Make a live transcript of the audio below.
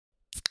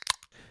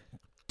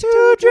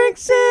Two Drink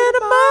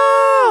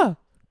Cinema.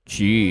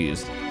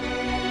 Cheers.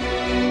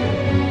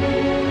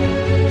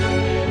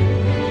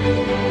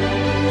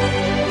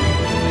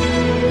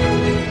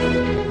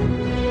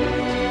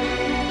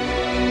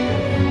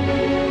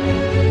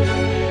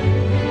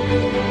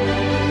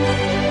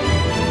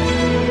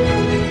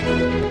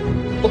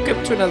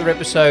 Welcome to another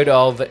episode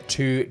of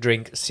Two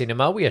Drink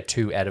Cinema. We are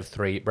 2 out of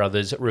 3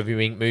 brothers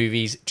reviewing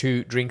movies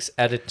 2 drinks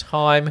at a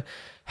time.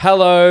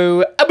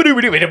 Hello.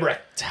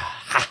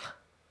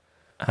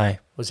 Hi.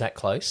 Was that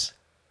close?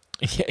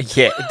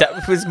 Yeah,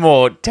 that was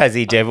more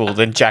Tassie Devil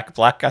than Jack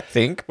Black, I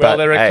think. Well, but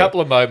there are hey. a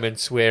couple of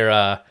moments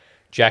where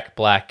Jack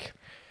Black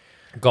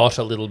got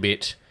a little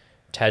bit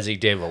Tassie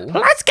Devil.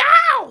 Let's go!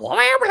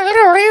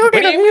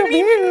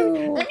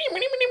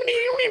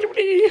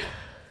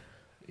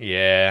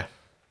 Yeah.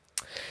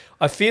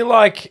 I feel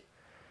like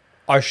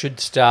I should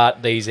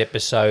start these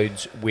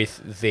episodes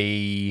with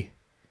the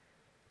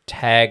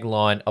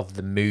tagline of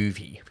the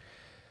movie.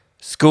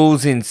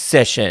 School's in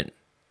session.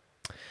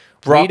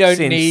 We Rock's don't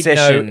in need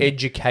session. no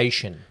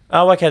education.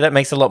 Oh, okay, that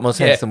makes a lot more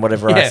sense than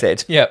whatever I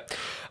said. Yeah.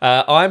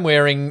 I'm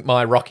wearing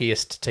my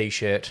rockiest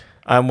t-shirt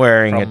I'm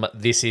wearing from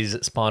This Is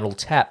Spinal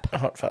Tap. a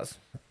Hot Fuzz.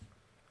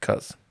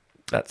 Because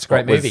that's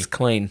Great what was movie.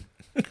 clean.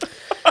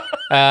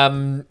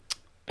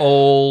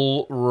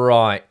 All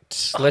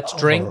right. Let's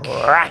drink.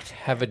 Right.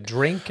 Have a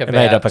drink I about...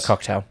 made up a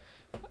cocktail.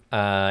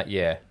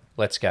 Yeah,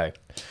 let's go.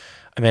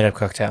 I made up a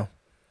cocktail.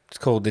 It's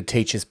called The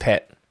Teacher's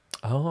Pet.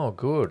 Oh,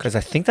 good. Because I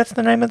think that's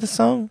the name of the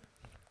song.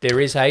 There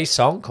is a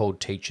song called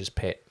Teacher's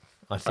Pet,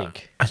 I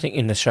think. I think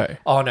in the show.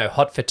 Oh, no,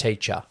 Hot for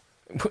Teacher.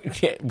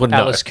 Yeah, well, no.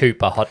 Alice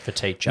Cooper, Hot for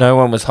Teacher. No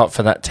one was hot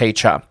for that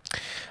teacher.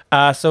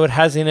 So it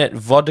has in it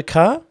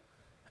vodka,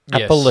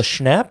 Yes. apple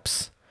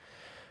schnapps,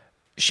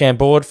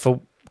 Chambord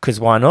because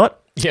why not,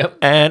 Yep.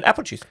 and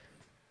apple juice.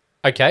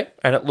 Okay.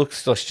 And it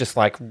looks just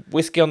like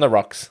whiskey on the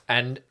rocks.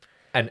 And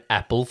an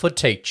apple for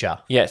teacher.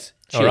 Yes.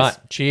 Cheers. All right.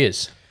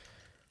 Cheers.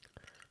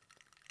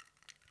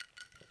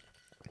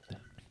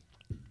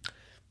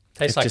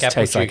 Tastes like apple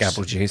tastes juice. like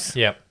apple juice.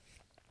 Yep.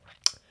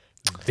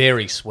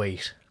 Very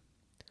sweet.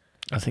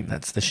 I think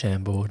that's the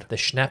Chambord. The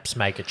schnapps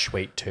make it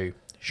sweet too.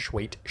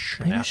 Sweet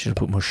Maybe I schnapps. should have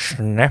put more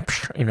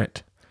schnapps in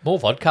it. More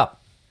vodka.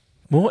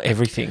 More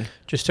everything.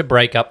 Just to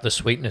break up the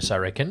sweetness, I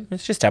reckon.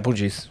 It's just apple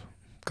juice.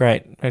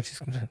 Great.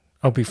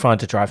 I'll be fine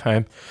to drive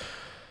home.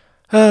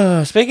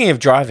 Speaking of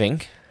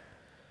driving,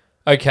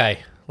 Okay.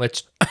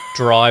 Let's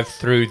drive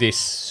through this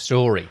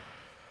story.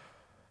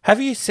 had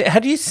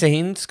you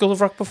seen School of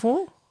Rock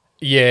before?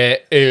 Yeah,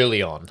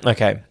 early on.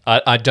 Okay.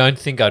 I don't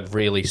think I'd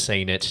really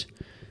seen it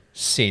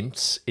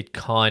since it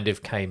kind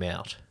of came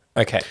out.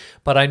 Okay.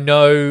 But I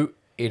know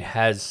it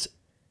has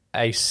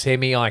a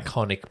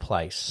semi-iconic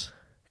place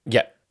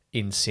Yeah.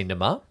 in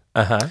cinema.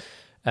 Uh-huh.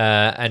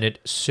 And it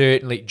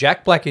certainly...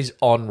 Jack Black is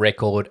on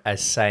record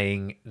as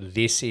saying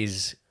this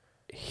is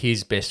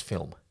his best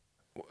film,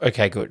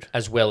 Okay, good.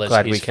 as well as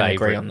Glad his we can agree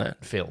favourite on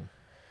that. film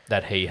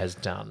that he has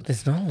done.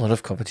 There's not a lot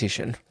of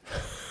competition.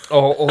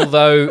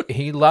 Although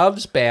he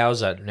loves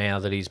Bowser now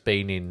that he's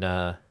been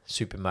in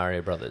Super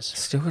Mario Brothers.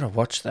 Still got to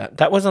watch that.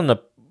 That was on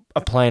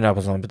a plane I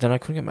was on, but then I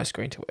couldn't get my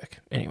screen to work.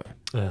 Anyway.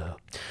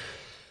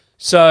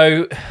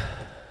 So,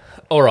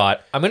 all right,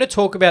 I'm going to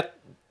talk about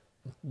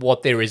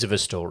what there is of a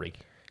story.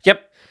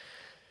 Yep.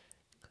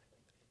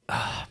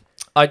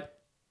 I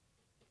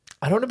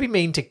don't want to be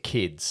mean to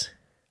kids.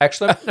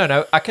 Actually,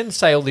 no, I can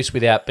say all this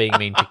without being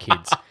mean to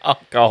kids. Oh,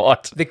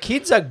 God. The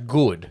kids are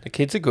good, The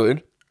kids are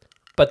good.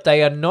 but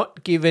they are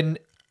not given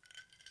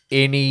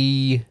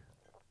any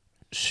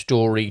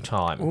story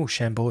time. Oh,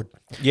 Chambord.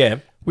 Yeah.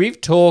 We've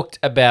talked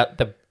about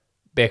the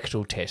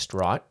Bechdel test,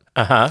 right?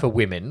 Uh-huh. For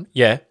women.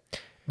 Yeah.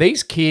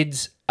 These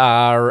kids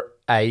are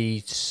a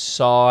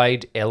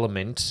side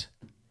element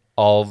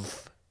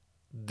of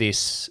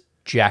this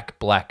Jack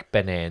Black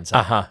bonanza.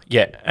 Uh-huh.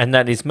 Yeah. And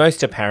that is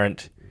most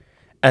apparent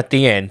at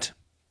the end.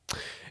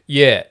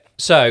 Yeah.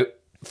 So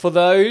for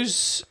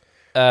those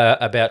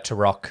about to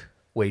rock,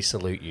 we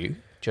salute you.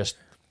 Just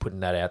putting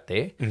that out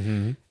there.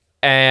 Mm-hmm.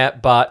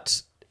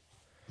 But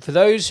for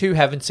those who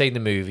haven't seen the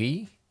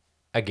movie,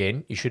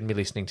 again, you shouldn't be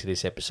listening to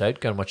this episode.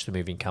 Go and watch the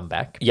movie and come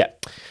back. Yeah.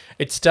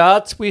 It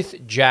starts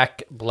with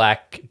Jack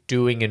Black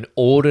doing an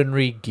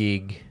ordinary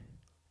gig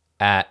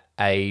at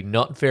a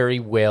not very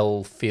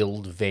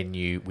well-filled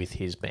venue with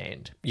his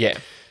band. Yeah.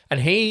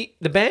 And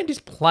the band is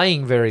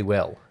playing very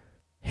well.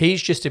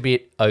 He's just a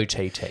bit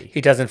OTT. He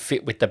doesn't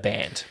fit with the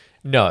band.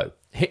 No.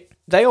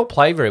 They all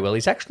play very well.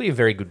 He's actually a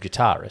very good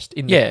guitarist.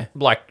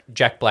 Like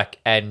Jack Black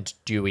and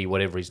Dewey,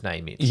 whatever his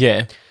name is.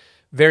 Yeah.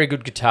 Very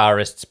good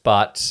guitarists,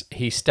 but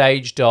he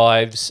stage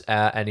dives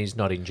and he's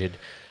not injured,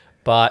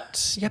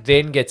 but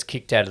then gets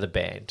kicked out of the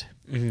band.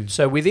 Mm-hmm.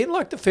 So within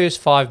like the first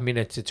 5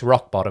 minutes, it's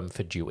rock bottom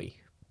for Dewey.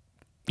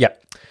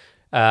 Yep.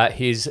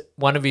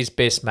 One of his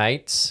best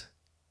mates,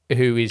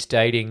 who is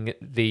dating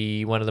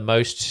one of the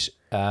most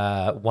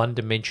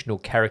one-dimensional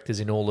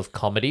characters in all of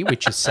comedy,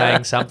 which is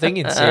saying something,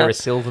 in Sarah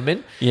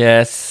Silverman.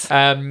 Yes.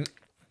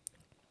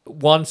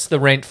 Wants the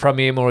rent from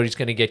him or he's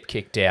going to get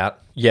kicked out.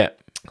 Yeah.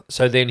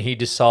 So then he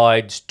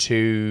decides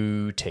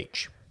to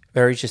teach.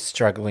 Very just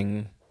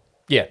struggling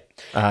Yeah.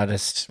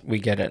 artist. We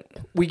get it.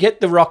 We get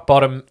the rock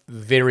bottom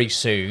very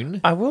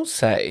soon. I will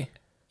say,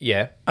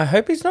 Yeah. I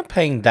hope he's not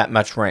paying that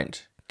much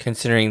rent,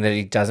 considering that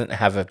he doesn't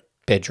have a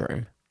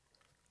bedroom.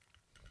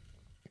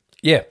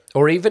 Yeah.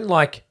 Or even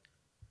like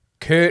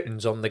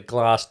curtains on the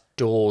glass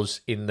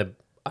doors in the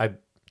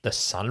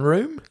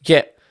sunroom.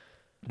 Yeah,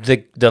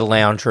 the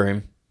lounge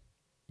room.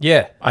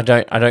 Yeah. I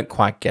don't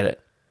quite get it.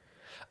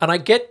 And I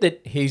get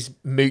that he's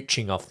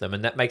mooching off them,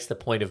 and that makes the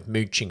point of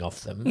mooching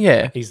off them.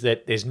 Yeah. Is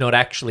that there's not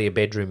actually a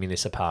bedroom in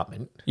this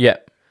apartment. Yeah,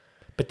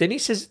 But then he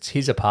says it's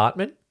his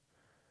apartment,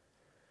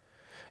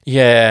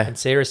 yeah. and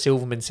Sarah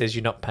Silverman says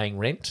you're not paying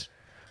rent.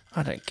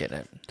 I don't get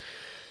it.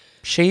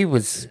 She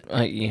was,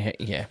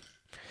 yeah.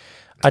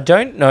 I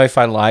don't know if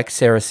I like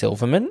Sarah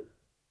Silverman,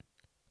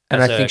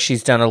 and As I a- think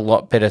she's done a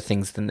lot better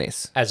things than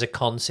this As a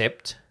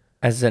concept,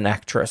 as an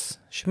actress.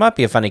 She might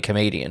be a funny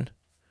comedian,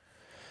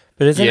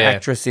 but as an Yeah.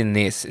 actress in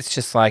this, it's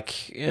just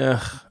like,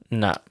 ugh,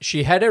 no.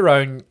 she had her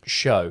own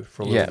show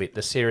for a little Yeah. bit,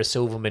 the Sarah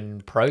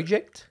Silverman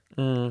Project.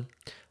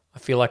 I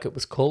feel like it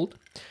was called.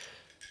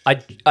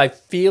 I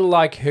feel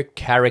like her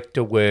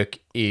character work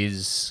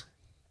is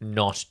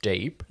not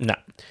deep. No,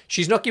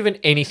 She's not given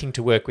anything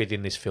to work with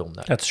in this film,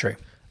 though. that's true.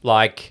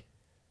 Like,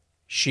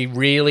 she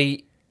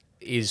really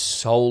is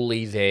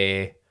solely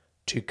there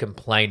to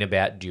complain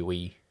about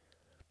Dewey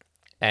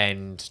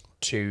and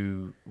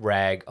to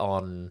rag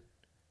on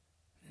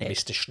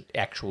Mr.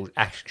 actual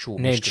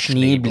Ned Mr.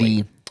 Schneebly.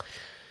 Schneebly.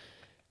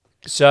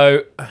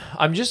 So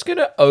I'm just going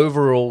to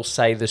overall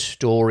say the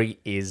story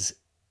is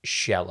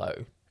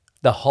shallow.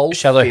 The whole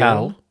Shallow film,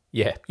 how?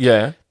 Yeah.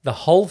 Yeah, The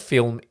whole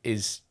film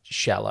is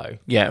shallow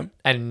yeah.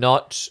 and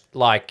not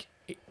like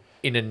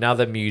in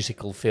another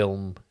musical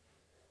film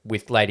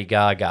with Lady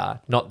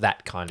Gaga. Not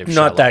that kind of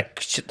shallow. Not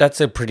that. That's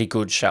a pretty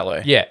good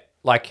shallow. Yeah.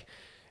 Like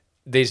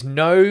there's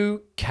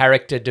no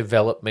character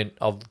development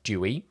of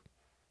Dewey.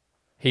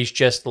 He's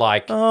just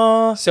like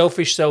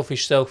selfish,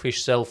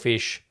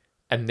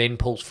 and then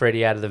pulls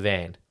Freddie out of the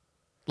van.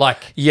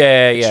 Like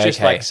Yeah, it's yeah. just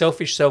okay. like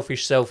selfish,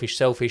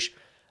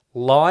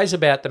 lies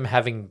about them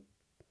having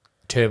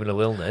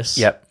terminal illness.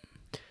 Yep.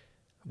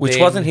 Which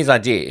Then- wasn't his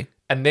idea.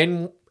 And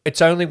then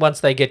it's only once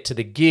they get to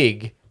the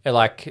gig,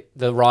 like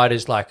the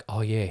writer's like,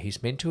 oh yeah,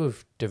 he's meant to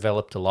have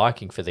developed a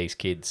liking for these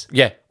kids.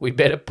 Yeah. We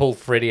better pull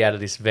Freddie out of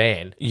this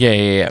van.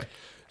 Yeah.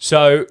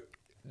 So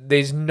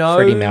there's no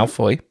Freddie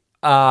Malfoy.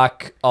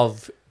 arc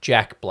of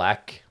Jack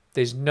Black.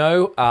 There's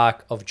no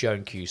arc of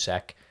Joan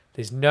Cusack.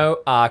 There's no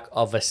arc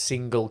of a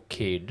single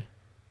kid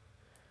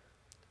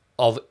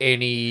of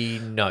any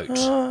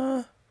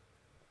note.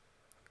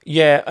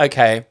 Yeah,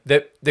 okay.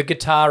 The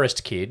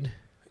guitarist kid,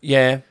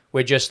 Yeah.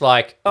 we're just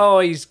like, oh,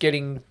 he's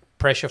getting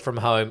pressure from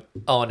home.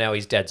 Oh, now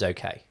his dad's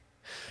okay.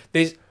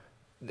 There's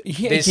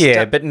There's yeah,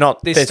 sta- but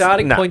not... there's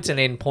starting no. points and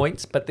end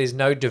points, but there's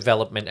no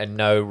development and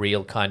no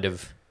real kind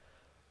of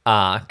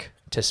arc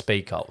to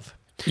speak of.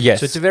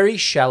 Yes. So it's a very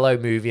shallow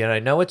movie, and I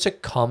know it's a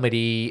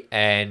comedy,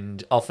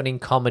 and often in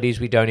comedies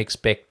we don't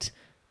expect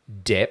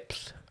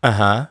depth,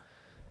 Uh-huh.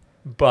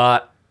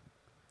 but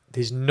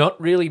there's not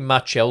really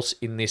much else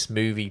in this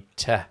movie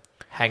to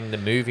hang the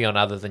movie on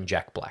other than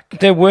Jack Black.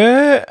 There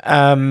were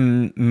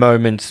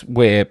moments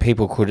where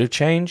people could have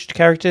changed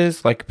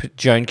characters, like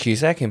Joan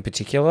Cusack in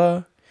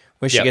particular,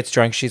 where she Yep. gets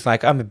drunk. She's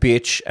like, I'm a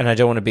bitch, and I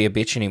don't want to be a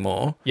bitch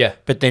anymore. Yeah,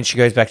 But then she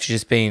goes back to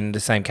just being the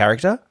same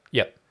character.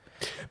 yep.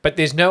 But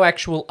there's no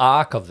actual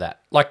arc of that.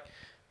 Like,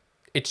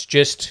 it's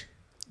just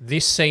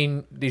this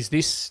scene is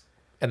this,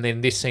 and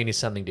then this scene is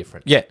something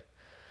different. Yeah.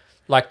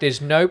 Like,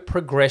 there's no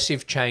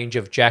progressive change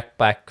of Jack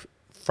Black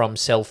from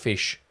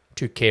selfish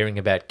to caring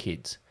about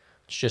kids.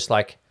 It's just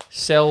like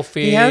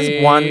selfish. He has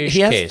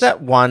cares.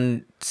 that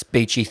one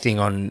speechy thing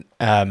on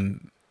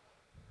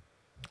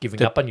giving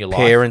the up on your life.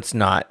 parents'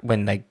 night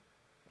when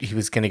he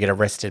was going to get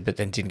arrested, but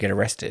then didn't get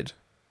arrested.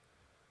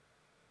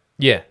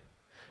 Yeah,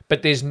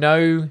 but there's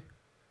no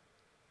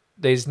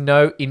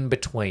in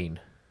between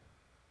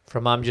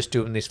from I'm just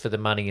doing this for the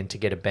money and to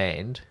get a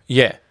band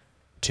Yeah.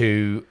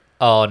 to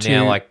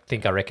now I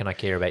reckon I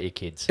care about your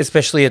kids.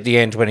 Especially at the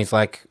end when he's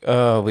like,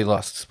 oh, we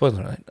lost.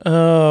 Spoiler alert.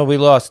 Oh, we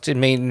lost. It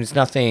means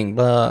nothing.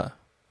 Blah.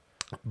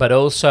 But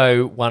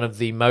also one of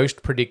the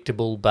most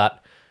predictable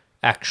but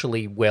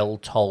actually well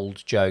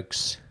told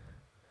jokes.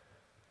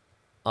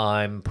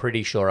 I'm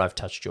pretty sure I've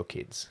touched your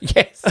kids.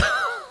 Yes.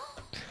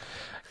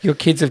 Your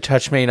kids have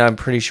touched me, and I'm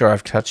pretty sure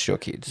I've touched your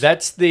kids.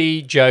 That's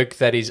the joke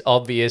that is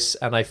obvious,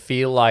 and I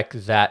feel like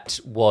that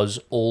was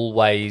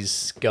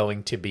always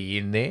going to be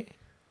in there.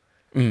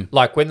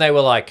 Like when they were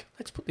like,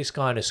 let's put this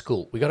guy in a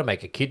school. We got to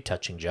make a kid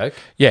touching joke.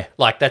 Yeah.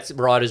 Like that's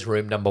writer's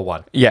room number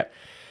one. Yeah.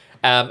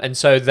 And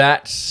so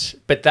that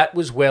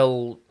was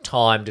well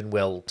timed and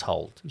well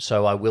told.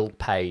 So I will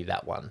pay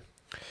that one.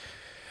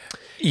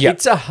 Yeah.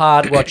 It's a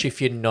hard watch if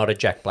you're not a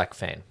Jack Black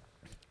fan.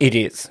 It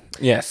is.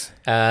 Yes.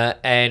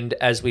 And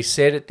as we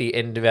said at the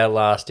end of our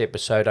last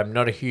episode, I'm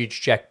not a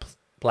huge Jack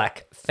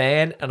Black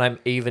fan, and I'm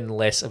even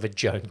less of a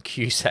Joan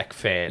Cusack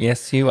fan.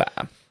 Yes, you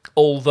are.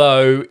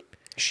 Although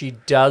she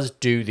does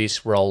do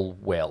this role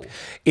well.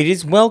 It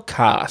is well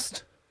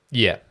cast,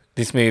 Yeah.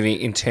 this movie,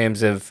 in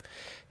terms of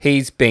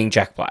he's being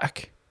Jack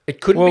Black.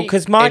 It couldn't Well, be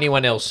 'cause Mike-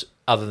 anyone else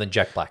other than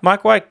Jack Black.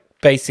 Mike White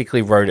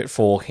basically wrote it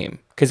for him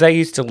because they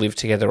used to live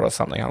together or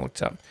something. I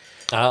looked up.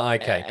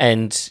 Okay.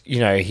 And, you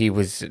know, he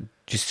was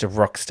just a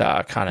rock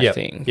star kind of Yep,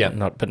 thing. yep.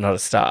 But not a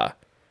star.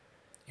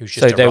 He was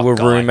just So a they rock were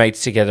guy.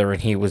 roommates together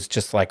and he was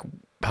just like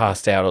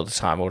passed out all the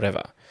time or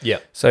whatever. Yeah.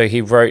 So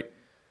he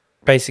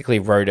basically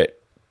wrote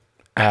it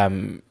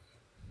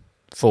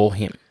for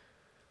him,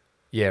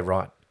 Yeah,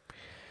 right.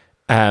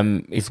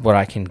 is what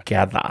I can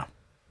gather.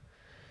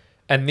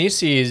 And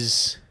this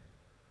is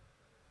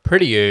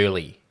pretty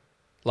early,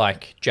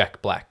 like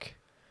Jack Black.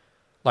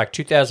 Like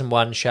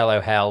 2001, Shallow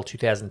Hal,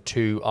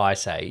 2002,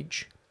 Ice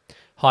Age,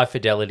 High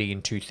Fidelity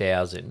in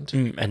 2000,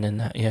 And then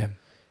that, yeah.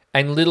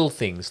 and little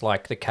things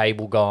like The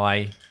Cable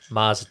Guy,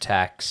 Mars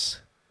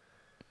Attacks,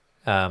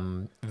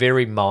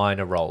 very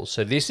minor roles.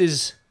 So this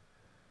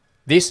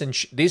and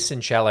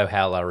Shallow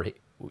Hal are,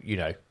 you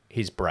know,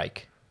 his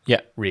break, Yeah.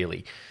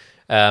 really.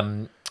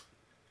 And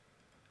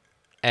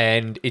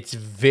it's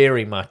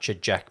very much a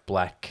Jack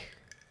Black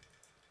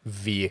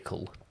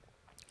vehicle,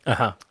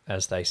 Uh-huh.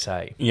 as they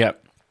say.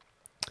 Yep.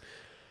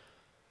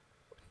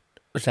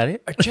 Was that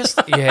it? I just,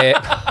 yeah,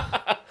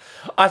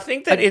 I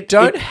think that I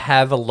don't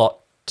have a lot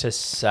to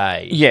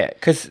say. Yeah,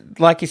 because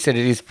like you said,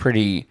 it is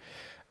pretty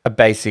a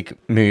basic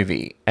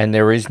movie, and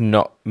there is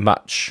not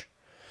much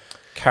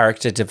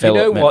character You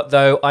development. know what,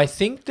 though? I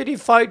think that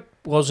if I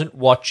wasn't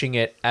watching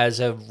it as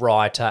a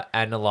writer,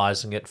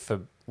 analysing it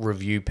for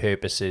review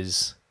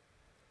purposes,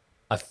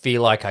 I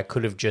feel like I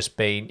could have just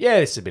been, yeah,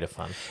 this is a bit of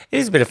fun. It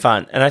is a bit of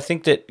fun, and I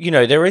think that, you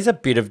know, there is a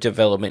bit of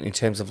development in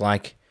terms of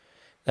like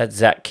that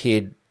Zach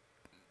kid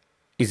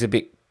is a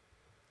bit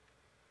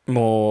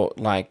more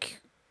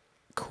like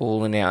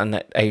cool now, and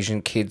that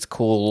Asian kid's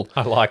cool,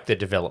 I like the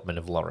development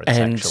of Lawrence,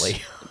 and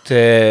actually.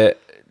 the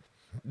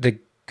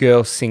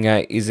girl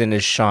singer isn't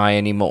as shy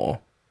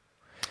anymore.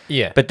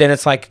 Yeah. But then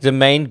it's like the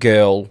main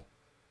girl,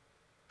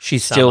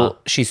 she's Summer.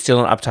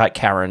 still an uptight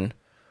Karen,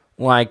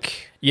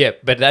 like. Yeah,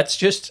 but that's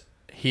just,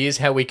 here's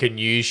how we can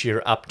use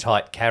your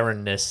uptight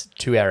Karen-ness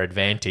to our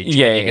advantage.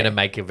 Yeah, and you're yeah. going to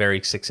make a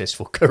very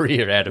successful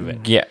career out of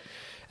it. Yeah.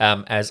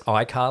 As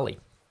iCarly.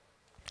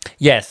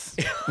 Yes.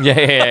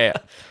 Yeah.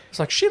 It's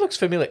like, she looks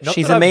familiar. Not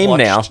She's that a I've meme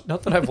now. watched-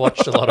 Not that I've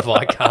watched a lot of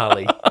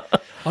iCarly.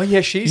 Oh,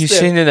 yeah, she's You've the...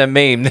 seen in a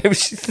meme.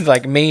 She's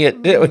like me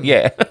at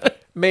yeah.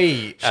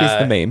 Me. She's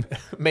the meme.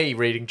 Me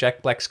reading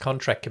Jack Black's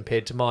contract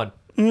compared to mine.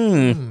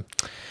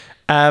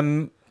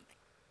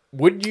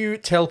 Would you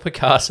tell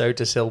Picasso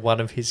to sell one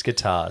of his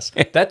guitars?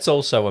 That's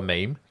also a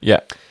meme.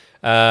 Yeah.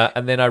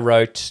 And then I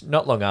wrote,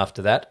 not long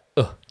after that,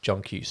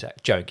 Joan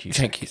Cusack. Thank you.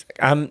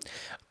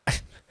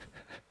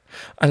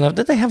 I love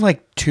that they have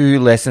like 2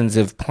 lessons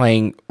of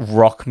playing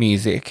rock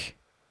music,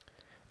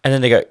 and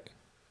then they go,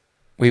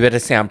 "We better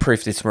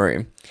soundproof this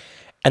room,"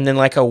 and then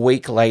like a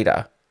week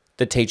later,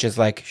 the teacher's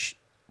like,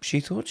 "She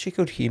thought she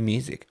could hear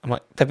music." I'm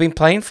like, they've been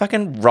playing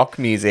fucking rock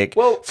music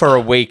for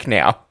a week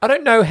now. I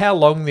don't know how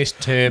long this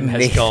term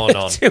has gone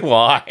on. Do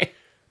I?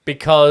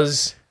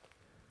 Because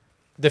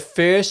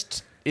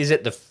is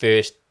it the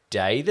first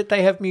day that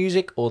they have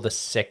music or the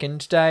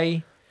second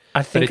day?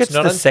 I think it's it's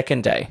not the un-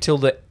 second day.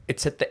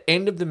 It's at the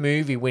end of the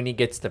movie when he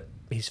gets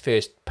his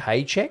first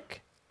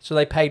paycheck. So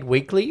they paid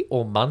weekly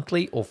or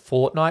monthly or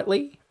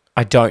fortnightly.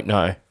 I don't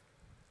know.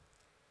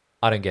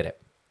 I don't get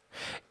it.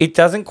 It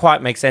doesn't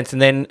quite make sense.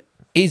 And then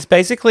he's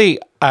basically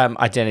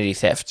identity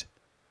theft,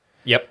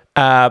 Yep.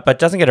 but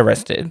doesn't get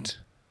arrested.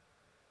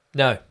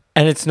 No.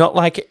 And it's not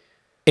like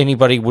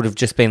anybody would have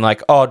just been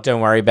like, "Oh,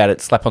 don't worry about it,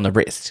 slap on the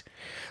wrist."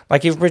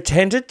 Like, you've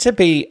pretended to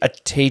be a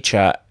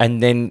teacher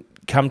and then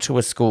come to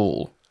a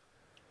school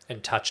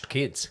And touched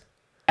kids.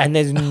 and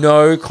there's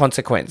no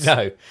consequence.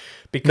 No.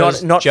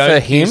 Because Not Joan for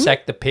him?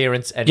 Cusack, the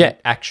parents, and Yeah.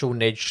 actual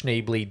Ned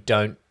Schneebly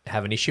don't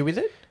have an issue with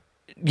it.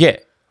 Yeah.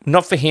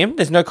 Not for him.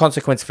 There's no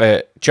consequence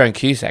for Joan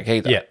Cusack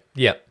either. Yeah.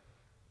 Yeah.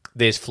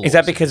 There's flaws. Is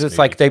that in because this it's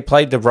like movie. they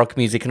played the rock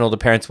music and all the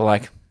parents were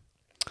like,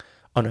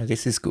 "Oh no,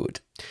 this is good.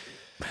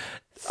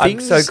 I'm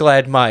so Things-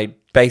 glad my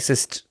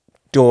bassist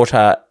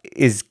daughter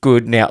is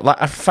good now." Like,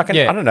 I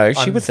don't know.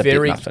 She was a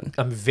bit nothing.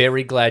 I'm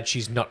very glad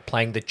she's not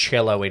playing the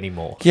cello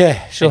anymore.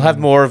 Yeah, she'll have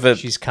more of a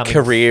She's coming-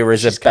 career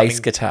as a she's bass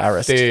coming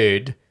guitarist.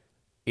 Third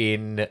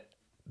in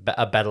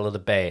a battle of the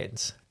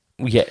bands.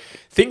 Yeah.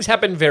 Things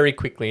happen very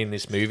quickly in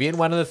this movie, and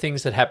one of the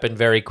things that happened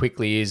very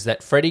quickly is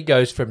that Freddie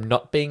goes from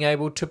not being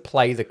able to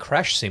play the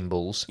crash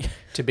cymbals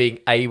to being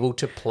able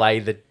to play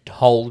the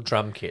whole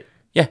drum kit.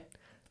 Yeah.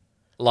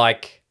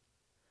 Like,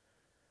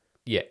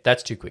 yeah,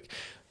 that's too quick.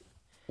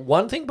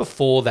 One thing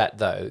before that,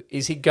 though,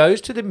 is he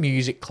goes to the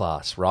music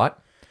class, right?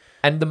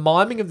 And the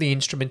miming of the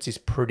instruments is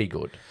pretty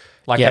good.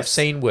 Like, I've Yes.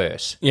 seen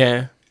worse.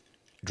 Yeah.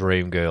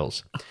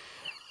 Dreamgirls.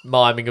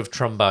 Miming of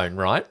trombone,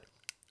 right?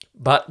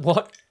 But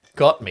what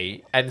got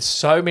me, and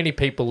so many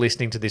people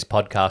listening to this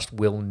podcast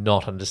will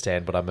not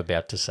understand what I'm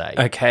about to say,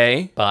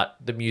 Okay. but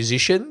the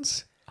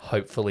musicians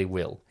hopefully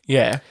will.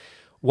 Yeah.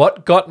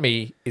 What got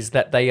me is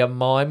that they are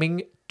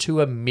miming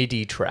to a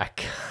MIDI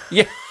track.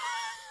 Yeah.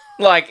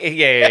 Like,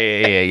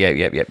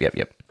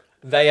 yep.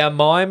 They are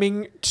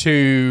miming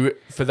to,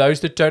 for those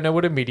that don't know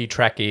what a MIDI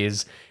track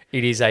is,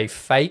 it is a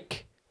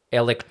fake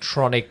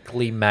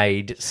electronically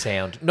made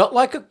sound. Not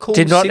like a cool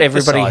Did not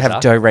everybody synthesizer.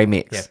 have Do Re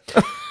Mix?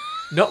 Yeah.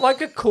 Not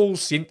like a cool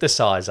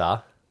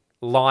synthesizer,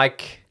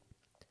 like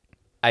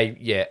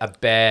a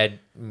bad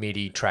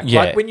MIDI track. Yeah.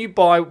 Like when you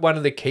buy one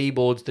of the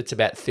keyboards that's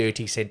about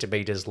 30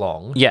 centimeters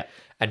long Yeah.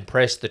 and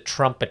press the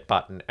trumpet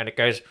button and it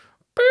goes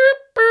boop,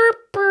 boop,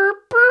 boop,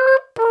 boop,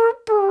 boop,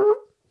 boop.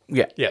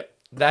 Yeah. Yeah.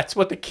 That's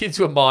what the kids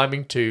were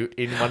miming to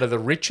in one of the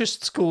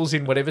richest schools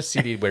in whatever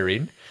city we're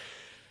in.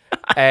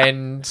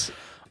 And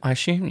I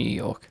assume New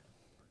York.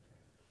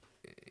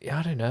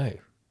 I don't know.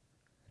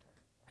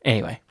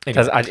 Anyway. It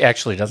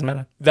actually doesn't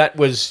matter. That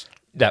was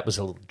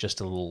just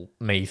a little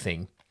me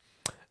thing.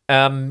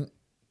 There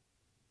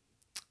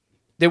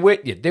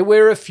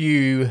were a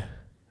few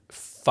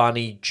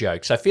funny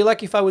jokes. I feel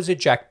like if I was a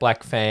Jack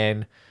Black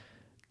fan,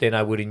 then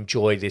I would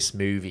enjoy this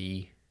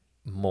movie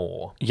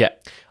more. Yeah.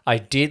 I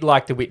did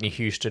like the Whitney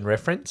Houston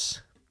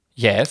reference.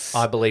 Yes.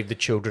 I believe the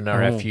children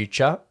are our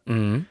future.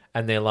 Mm.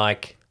 And they're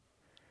like,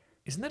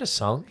 isn't that a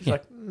song? He's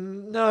like,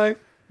 no.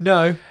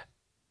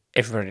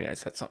 Everybody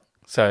knows that song.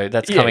 So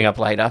that's coming up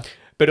later.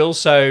 But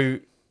also,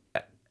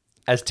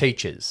 as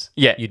teachers,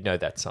 Yeah. you'd know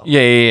that song.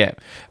 Yeah.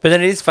 But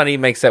then it is funny, he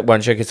makes that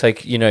one joke. It's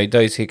like,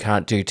 those who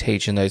can't do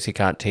teach and those who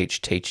can't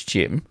teach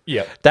gym.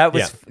 Yeah. That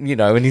was,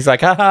 and he's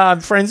like, haha, I'm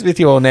friends with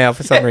you all now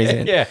for some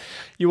reason. Yeah.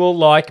 You all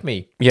like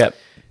me. Yeah.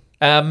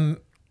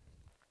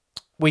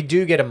 We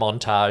do get a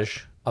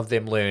montage of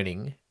them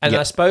learning. And Yep.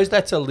 I suppose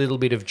that's a little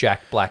bit of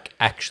Jack Black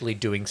actually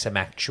doing some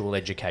actual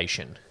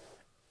education.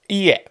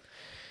 Yeah.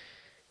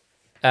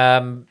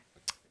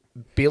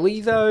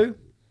 Billy, though?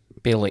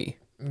 Billy.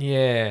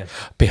 Yeah.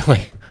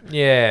 Billy.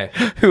 Yeah.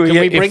 Who Can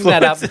we bring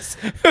that up?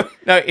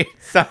 No,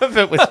 some of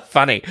it was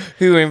funny.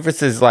 Who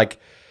influences like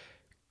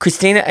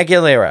Christina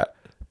Aguilera,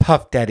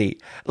 Puff Daddy,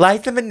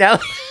 Liza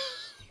Minnelli.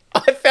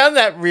 I found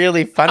that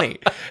really funny.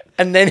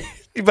 And then,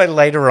 but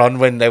later on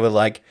when they were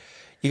like,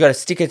 you got to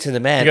stick it to the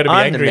man. You gotta be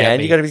I'm the angry at man.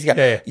 me. You got to be.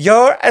 Yeah.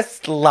 You're a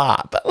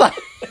slob. Like,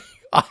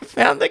 I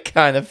found that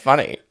kind of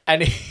funny.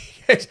 And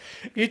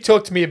you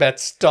talk to me about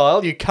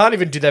style. You can't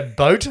even do that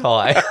bow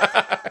tie.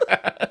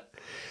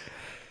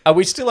 Are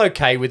we still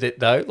okay with it,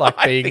 though? Like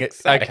I think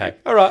so. Okay.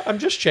 All right. I'm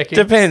just checking.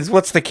 Depends.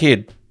 What's the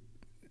kid?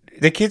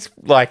 The kid's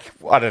like,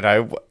 I don't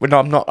know.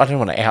 No, I don't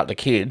want to out the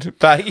kid,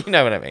 but you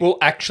know what I mean. Well,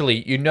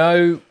 actually,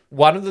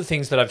 one of the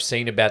things that I've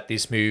seen about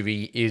this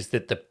movie is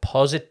that the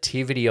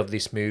positivity of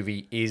this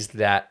movie is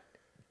that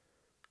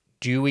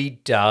Dewey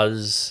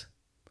does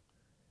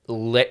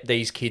let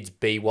these kids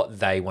be what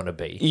they want to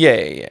be.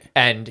 Yeah.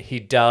 And he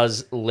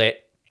does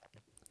let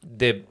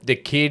the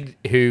kid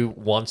who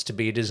wants to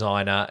be a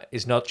designer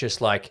is not just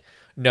like,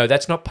 no,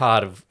 that's not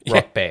part of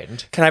rock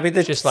band. Can I be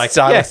the Just like,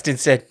 stylist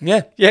instead?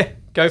 Yeah. Yeah,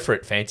 go for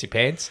it, fancy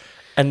pants.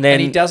 And then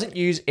And he doesn't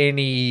use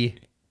any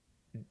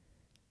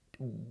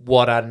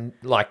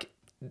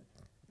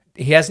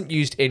he hasn't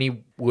used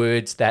any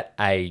words that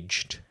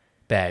aged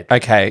bad.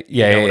 okay,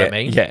 yeah, You know what yeah, I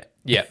mean? Yeah,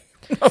 Yeah.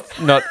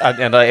 not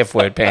and F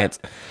word pants.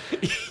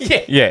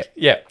 Yeah.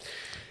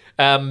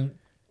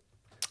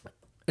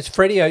 It's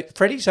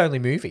Freddie's only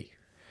movie.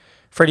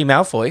 Freddie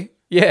Malfoy.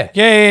 Yeah.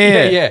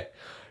 Yeah.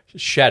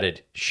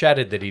 Shattered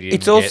that he didn't.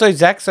 It's also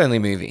Zach's only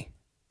movie.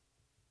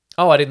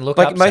 Oh, I didn't look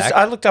Like up most, Zach.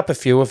 I looked up a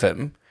few of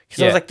them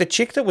because I Yeah. was like the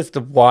chick that was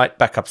the white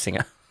backup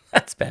singer.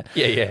 That's bad.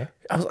 Yeah.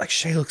 I was like,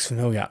 she looks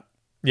familiar.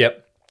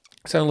 Yep.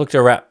 So I looked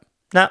her up.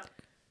 Nah.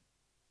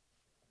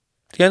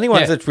 The only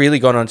ones Yeah. that's really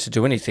gone on to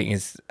do anything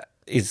is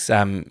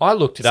I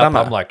looked it Summer.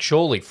 up. I'm like,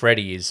 surely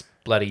Freddie is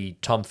bloody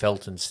Tom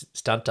Felton's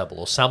stunt double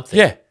or something.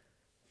 yeah,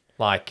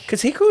 Like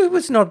because he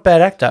was not a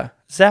bad actor.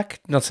 Zach,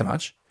 not so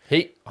much.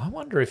 I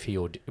wonder if he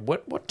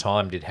what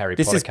time did Harry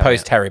This Potter is come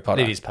post out? Harry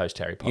Potter. It is post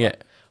Harry Potter. Yeah.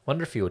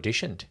 Wonder if he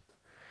auditioned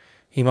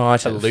He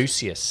might for have.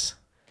 Lucius,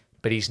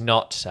 but he's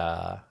not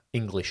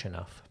English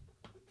enough.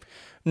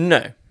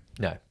 No.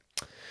 No.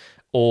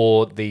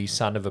 Or the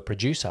son of a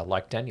producer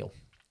like Daniel.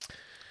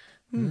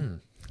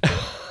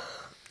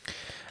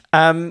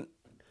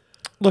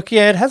 Look,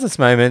 yeah, it has its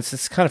moments.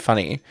 It's kind of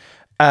funny.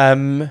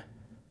 I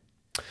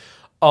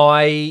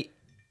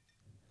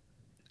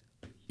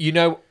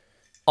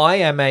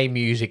am a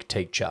music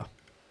teacher,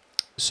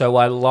 so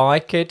I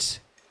like it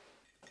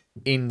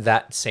in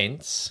that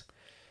sense,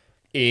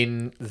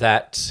 in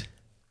that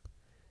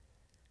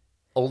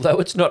although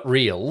it's not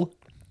real,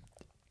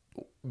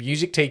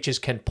 music teachers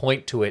can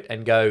point to it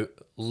and go,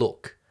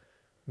 look,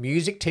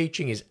 music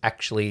teaching is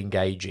actually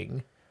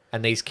engaging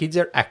and these kids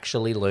are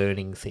actually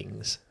learning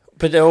things.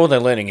 But all they're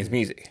learning is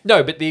music.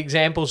 No, but the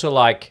examples are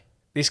like,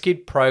 this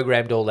kid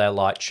programmed all our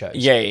light shows.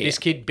 Yeah. This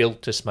kid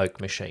built a smoke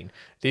machine.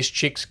 This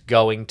chick's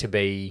going to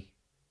be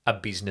a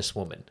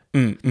businesswoman.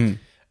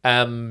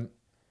 And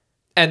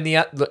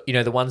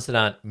the ones that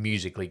aren't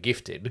musically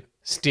gifted,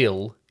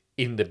 still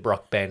in the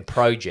rock band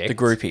project. The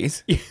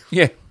groupies.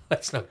 Yeah.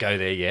 Let's not go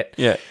there yet.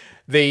 Yeah.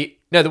 The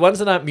ones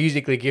that aren't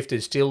musically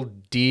gifted still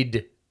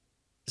did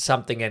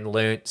something and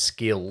learnt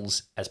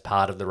skills as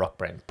part of the Rock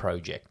Band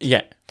project.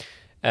 Yeah.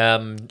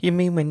 Um, You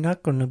mean we're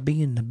not going to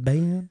be in the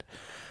band?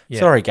 Yeah.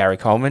 Sorry, Gary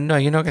Coleman. No,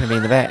 you're not going to be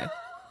in the band.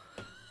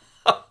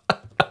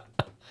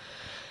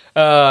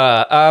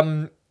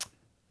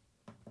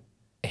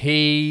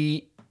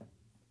 He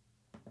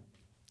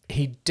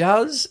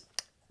does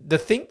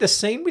the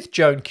scene with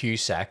Joan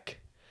Cusack.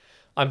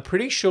 I'm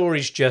pretty sure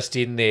he's just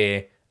in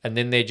there, and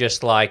then they're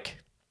just like,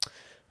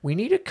 we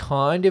need to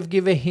kind of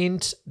give a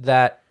hint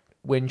that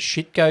when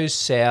shit goes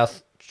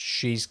south,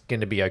 she's going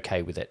to be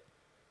okay with it.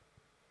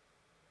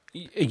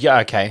 Yeah,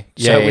 okay.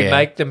 So we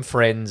make them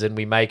friends, and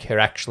we make her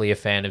actually a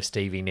fan of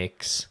Stevie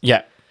Nicks,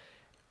 Yeah.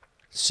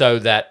 so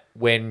that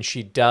when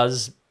she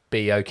does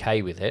be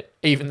okay with it,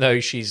 even though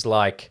she's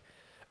like,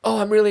 oh,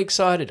 I'm really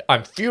excited,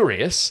 I'm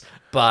furious,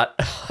 but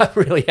I'm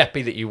really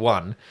happy that you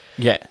won.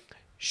 Yeah.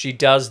 She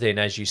does then,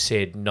 as you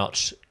said,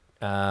 not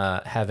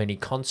have any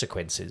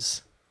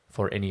consequences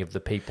for any of the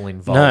people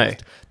involved. No.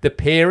 The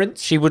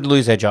parents She would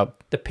lose her job.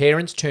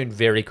 turn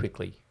very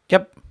quickly.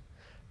 Yep.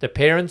 The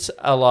parents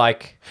are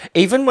like,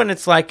 Even when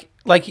it's like,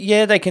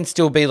 yeah, they can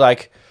still be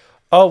like,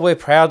 oh, we're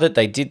proud that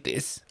they did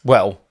this.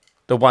 Well,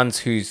 the ones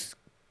whose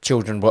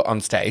children were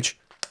on stage.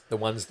 the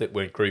ones that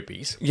weren't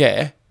groupies.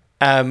 Yeah.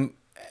 And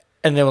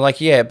they were like,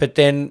 yeah, but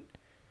then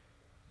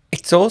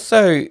it's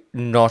also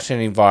not an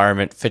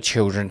environment for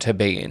children to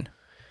be in.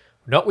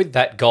 Not with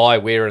that guy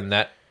wearing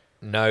that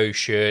no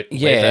shirt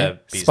leather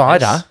business.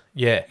 Spider.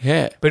 Yeah.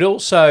 Yeah. But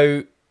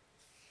also,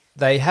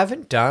 they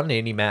haven't done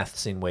any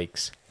maths in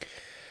weeks.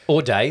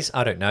 Or days,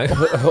 I don't know.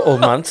 Or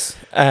months.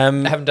 They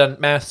haven't done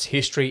maths,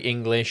 history,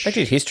 English. They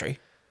did history.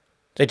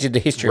 They did the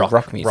history of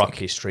rock music. Rock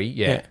history,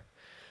 yeah.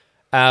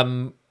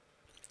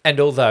 And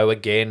although,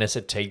 again, as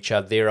a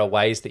teacher, there are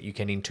ways that you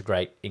can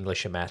integrate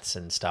English and maths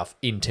and stuff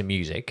into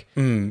music,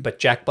 but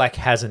Jack Black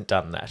hasn't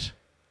done that.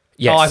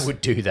 Yes. I would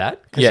do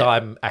that because Yeah.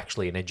 I'm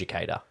actually an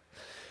educator.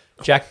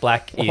 Jack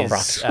Black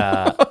is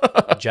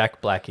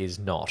Jack Black is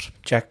not.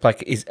 Jack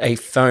Black is a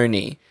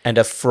phony and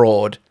a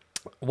fraud.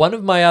 One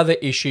of my other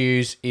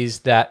issues is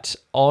that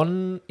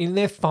in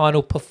their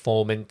final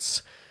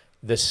performance,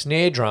 the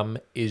snare drum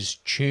is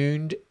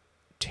tuned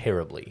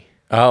terribly.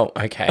 Oh,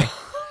 okay.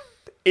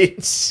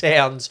 It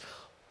sounds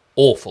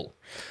awful.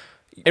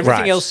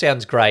 Everything Right. else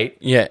sounds great.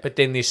 Yeah. But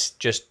then this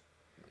just,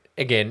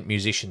 again,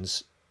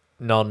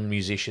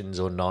 non-musicians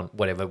or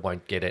whatever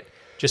won't get it.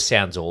 Just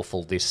sounds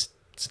awful, this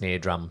snare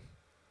drum.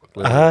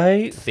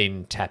 Little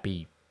thin,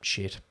 tappy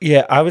shit.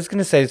 Yeah, I was going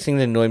to say the thing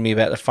that annoyed me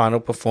about the final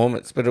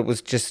performance, but it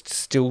was just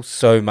still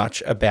so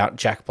much about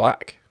Jack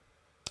Black.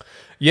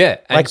 Yeah.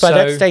 And Like, by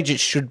that stage, it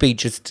should be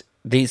just,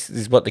 this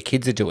is what the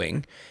kids are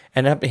doing.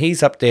 And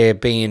he's up there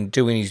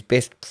doing his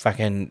best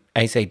fucking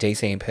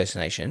AC/DC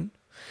impersonation.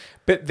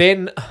 But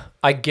then,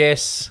 I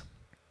guess,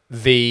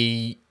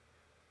 they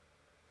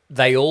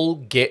all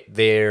get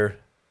their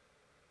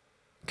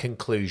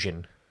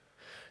conclusion.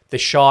 The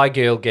shy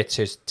girl gets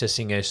to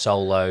sing her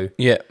solo.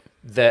 Yeah.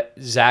 That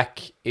Zach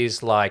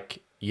is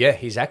like, yeah,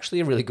 he's actually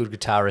a really good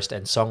guitarist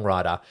and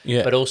songwriter.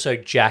 Yeah. But also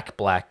Jack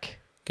Black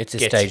Gets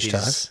his stage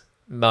his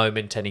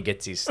moment and he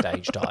gets his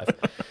stage dive.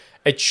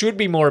 It should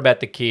be more about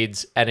the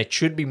kids, and it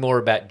should be more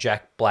about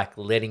Jack Black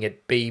letting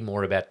it be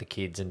more about the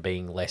kids and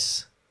being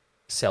less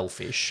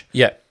selfish.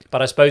 Yeah.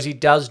 But I suppose he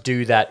does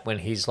do that when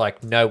he's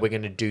like, no, we're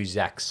going to do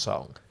Zach's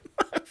song.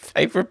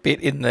 Favorite bit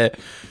in the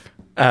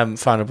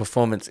final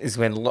performance is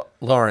when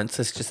Lawrence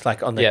is just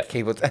like on the Yep.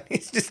 keyboards and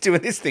he's just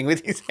doing this thing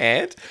with his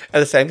hand. At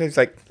the same time, he's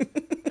like,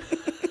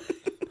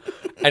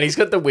 And he's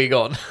got the wig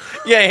on.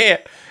 yeah.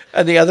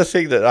 And the other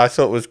thing that I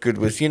thought was good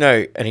was,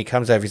 and he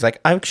comes over, he's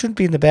like, I shouldn't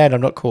be in the band, I'm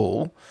not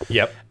cool.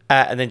 Yep.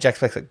 And then Jack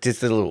Black's like, does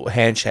the little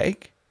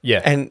handshake.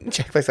 Yeah. And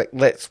Jack Black's like,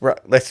 let's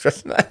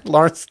rest.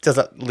 Lawrence does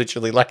it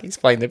literally like he's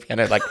playing the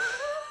piano, like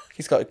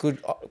he's got a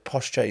good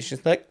posture. He's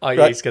just like, Oh,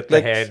 yeah, he's got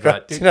the hand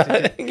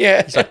right.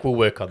 Yeah. He's like, we'll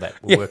work on that.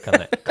 We'll work on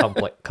that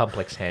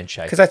complex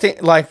handshake. Because I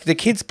think, like, the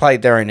kids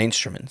played their own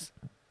instruments.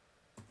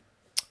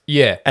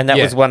 Yeah. And that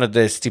yeah. was one of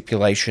the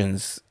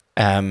stipulations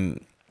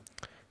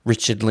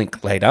Richard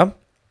Linklater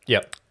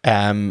Yep.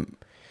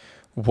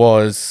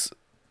 was,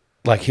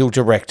 like, he'll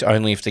direct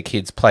only if the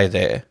kids play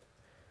their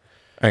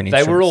own They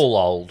instruments. were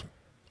all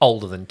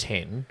older than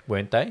 10,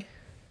 weren't they?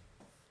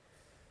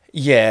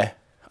 Yeah.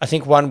 I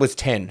think one was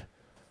 10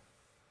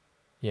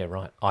 Yeah,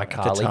 right. at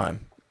iCarly. the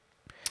time.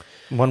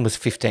 One was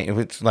 15. It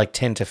was like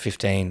 10 to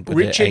 15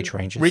 with the age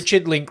ranges.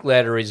 Richard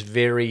Linklater is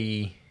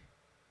very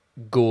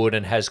good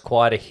and has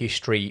quite a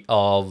history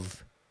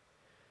of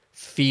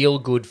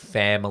feel-good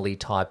family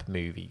type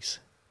movies.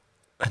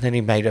 And then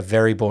he made a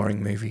very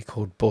boring movie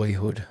called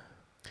Boyhood.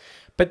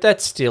 But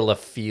that's still a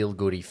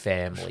feel-goody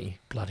family.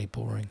 Bloody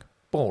boring.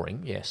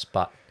 Boring, yes,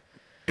 but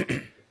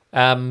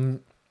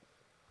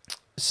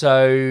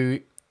so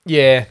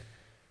yeah,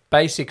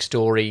 basic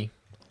story.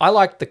 I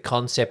like the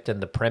concept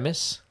and the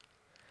premise.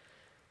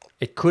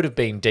 It could have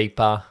been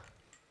deeper.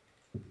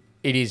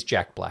 It is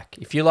Jack Black.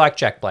 If you like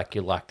Jack Black,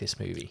 you'll like this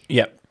movie.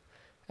 Yep.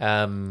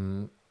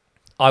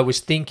 I was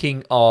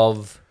thinking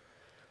of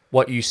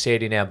what you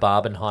said in our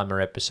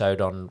Barbenheimer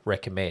episode on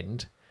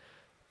Recommend,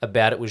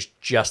 about it was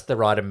just the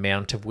right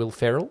amount of Will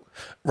Ferrell.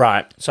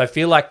 Right. So I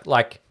feel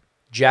like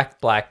Jack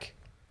Black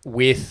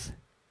with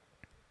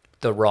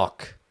The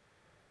Rock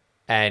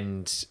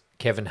and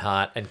Kevin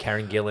Hart and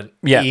Karen Gillan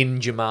Yeah. in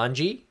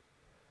Jumanji,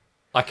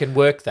 I can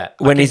work that.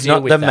 I When can he's deal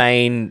not with the that.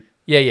 main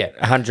Yeah.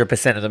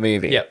 100% of the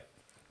movie. Yeah.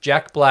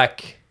 Jack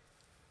Black,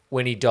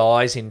 when he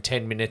dies in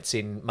 10 minutes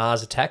in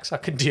Mars Attacks, I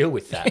can deal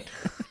with that.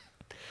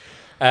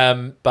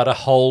 But a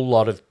whole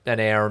lot of an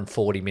hour and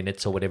 40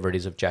 minutes or whatever it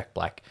is of Jack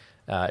Black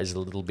is a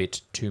little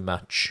bit too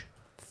much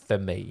for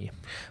me.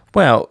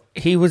 Well,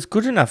 he was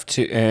good enough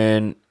to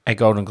earn a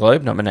Golden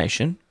Globe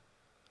nomination.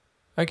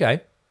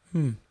 Okay.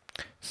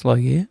 Slow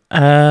year.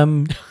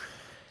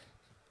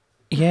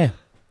 Yeah.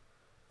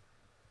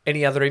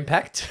 Any other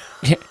impact?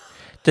 Yeah.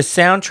 The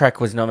soundtrack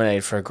was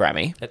nominated for a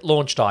Grammy. It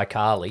launched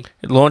iCarly.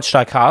 It launched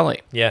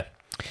iCarly. Yeah.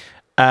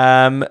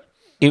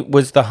 It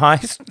was the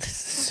highest.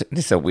 This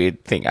is a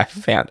weird thing I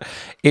found.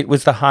 It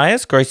was the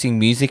highest grossing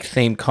music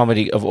themed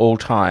comedy of all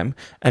time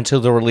until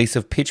the release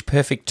of Pitch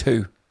Perfect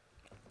 2.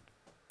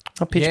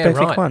 Not Pitch Yeah,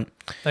 Perfect right. 1.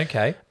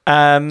 Okay.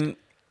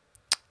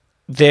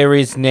 There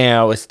is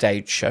now a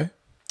stage show,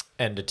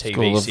 And a TV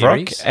School of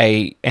series. Rock,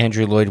 a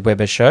Andrew Lloyd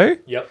Webber show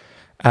Yep.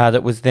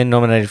 that was then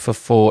nominated for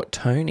 4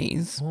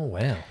 Tonys. Oh,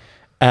 wow.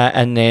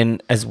 And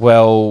then as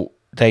well,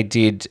 they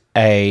did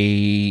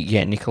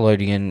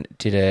Nickelodeon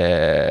did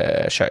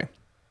a show that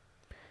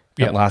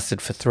Yep.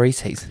 lasted for 3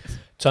 seasons.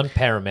 It's on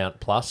Paramount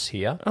Plus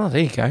here. Oh,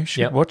 there you go.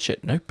 Should Yep. watch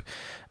it. Nope.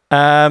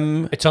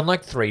 It's on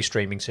like 3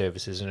 streaming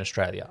services in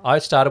Australia. I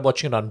started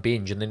watching it on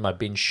Binge and then my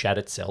Binge shat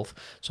itself.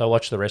 So I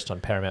watched the rest on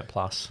Paramount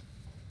Plus.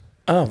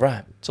 Oh,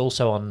 right. It's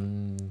also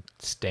on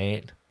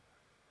Stan.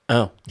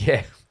 Oh,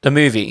 Yeah. the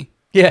movie.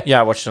 Yeah.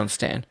 Yeah, I watched it on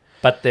Stan.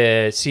 But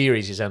the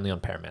series is only on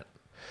Paramount.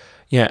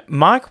 Yeah,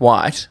 Mike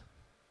White,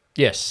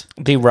 Yes.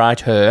 the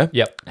writer,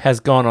 Yep. has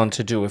gone on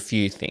to do a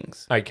few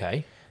things.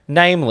 Okay.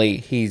 Namely,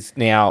 he's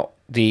now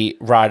the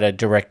writer,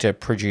 director,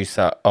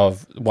 producer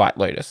of White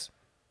Lotus.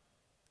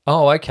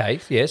 Oh, okay.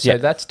 Yeah, so Yeah.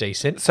 that's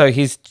decent. So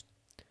he's,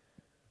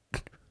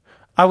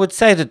 I would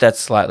say that that's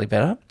slightly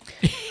better.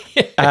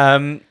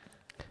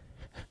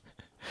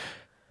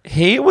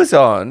 He was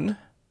on.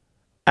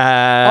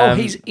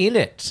 He's in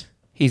it.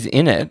 He's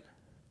in it.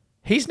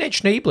 He's Ned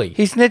Schneebly.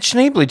 He's Ned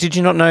Schneebly. Did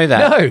you not know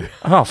that? No.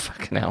 Oh,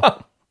 fucking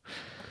hell.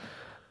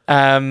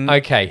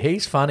 Okay,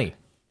 he's funny.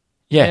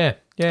 Yeah.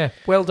 Yeah.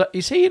 Well,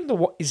 is he in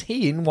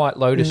White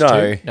Lotus No,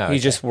 too? he okay.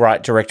 just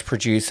write, direct,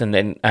 produce, and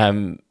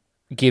then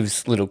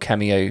gives little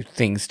cameo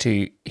things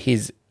to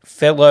his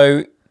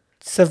fellow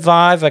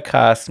Survivor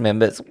cast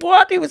members.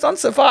 What? He was on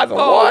Survivor.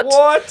 Oh, what?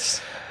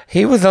 what?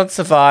 He was on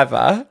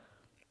Survivor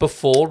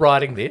Before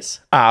writing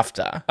this?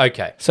 after.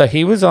 Okay. So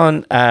he was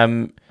on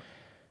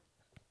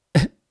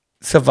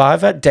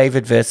Survivor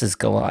David versus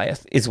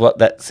Goliath is what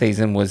that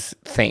season was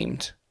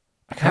themed.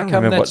 I How can't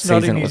come remember what that's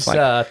not season in it was his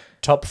like.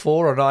 top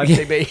 4 on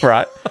IMDb?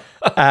 Right.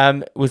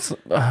 Was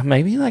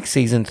maybe like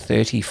season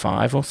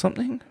 35 or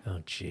something. Oh,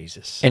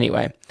 Jesus.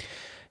 Anyway,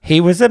 he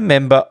was a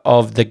member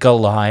of the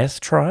Goliath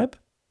tribe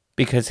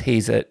because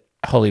he's a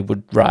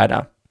Hollywood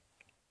writer.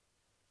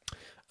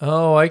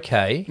 Oh,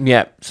 okay.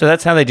 Yeah, so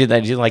that's how they did.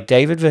 They did like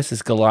David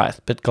versus Goliath,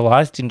 but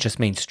Goliath didn't just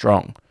mean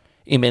strong.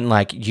 It meant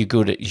like you're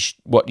good at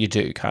what you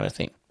do kind of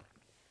thing.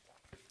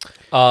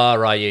 Oh,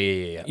 right.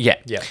 Yeah.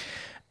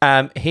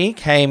 Yeah. He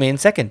came in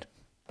second.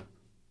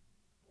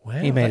 Wow,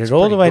 He made that's it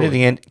all the pretty way to good.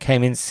 the end,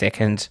 came in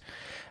second.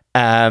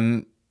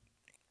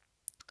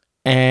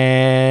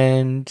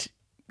 And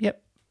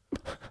yep.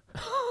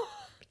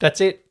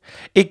 That's it.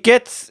 It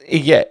gets,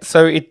 yeah,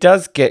 so it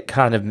does get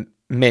kind of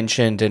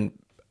mentioned and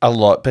a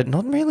lot, but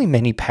not really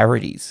many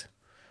parodies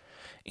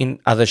in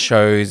other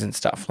shows and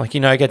stuff. Like,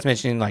 it gets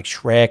mentioned in like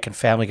Shrek and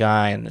Family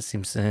Guy and The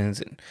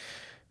Simpsons and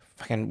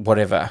fucking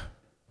whatever.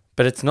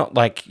 But it's not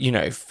like,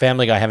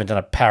 Family Guy haven't done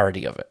a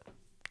parody of it.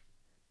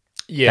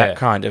 Yeah. That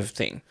kind of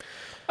thing.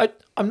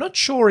 I'm not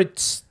sure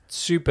it's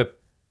super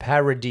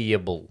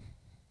parodiable.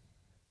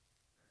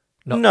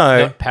 No.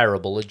 Not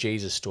parable, a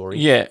Jesus story.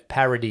 Yeah.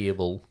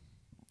 Parodiable.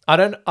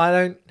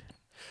 I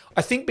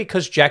think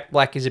because Jack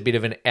Black is a bit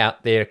of an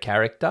out there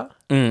character,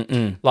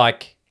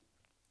 like,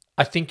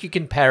 I think you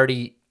can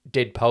parody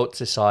Dead Poet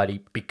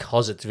Society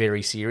because it's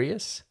very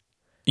serious,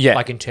 Yeah.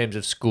 like in terms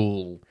of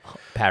school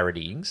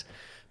parodyings.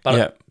 But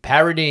Yeah.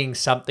 parodying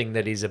something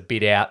that is a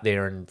bit out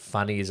there and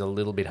funny is a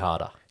little bit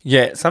harder.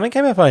 Yeah, something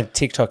came up on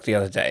TikTok the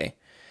other day,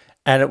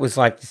 and it was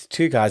like these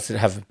 2 guys that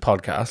have a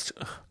podcast,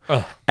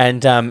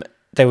 and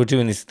they were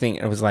doing this thing,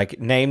 and it was like,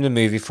 name the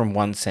movie from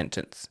 1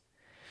 sentence.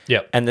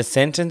 Yep. And the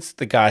sentence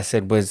the guy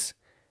said was,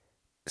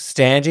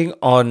 standing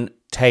on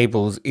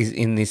tables is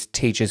in this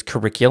teacher's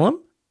curriculum,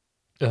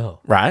 Oh,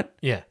 right?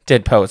 yeah.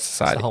 Dead Poets It's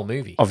Society, the whole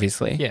movie.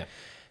 obviously. Yeah.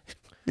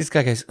 This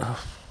guy goes,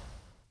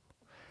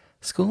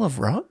 School of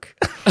Rock?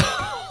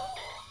 I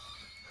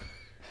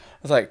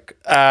was like,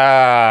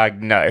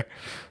 no.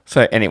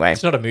 So anyway,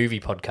 It's not a movie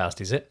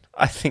podcast, is it?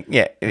 I think,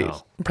 yeah, it is.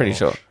 Oh, I'm pretty gosh.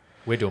 sure.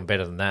 We're doing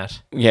better than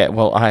that. Yeah,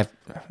 well, I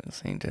haven't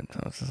seen Dead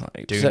Poets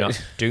Society.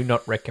 Do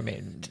not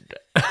recommend.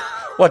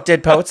 What,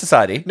 Dead Poet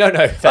Society? No,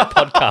 that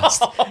podcast.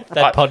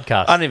 That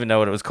podcast. I don't even know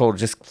what it was called.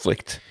 Just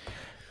flicked.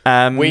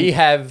 We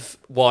have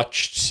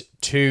watched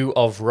 2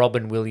 of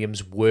Robin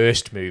Williams'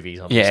 worst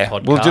movies on this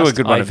podcast. We'll do a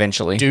good one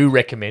eventually. I do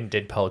recommend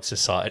Dead Poet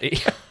Society.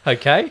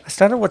 Okay? I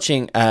started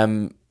watching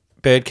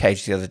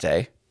Birdcage the other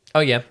day.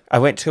 Oh, yeah. I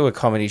went to a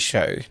comedy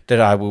show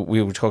that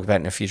we will talk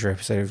about in a future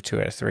episode of 2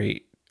 out of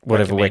 3,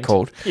 whatever we're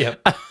called. Yeah.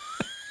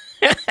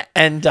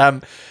 And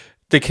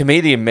the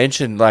comedian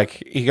mentioned,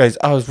 like, he goes,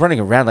 I was running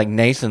around like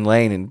Nathan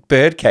Lane in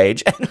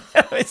Birdcage. And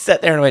I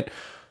sat there and I went,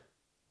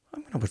 I'm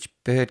going to watch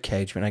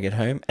Birdcage when I get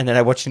home. And then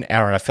I watched an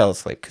hour and I fell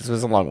asleep because it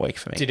was a long week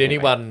for me. Did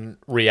anyone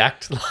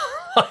react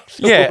like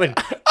the Yeah. woman?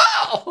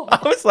 I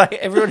was like,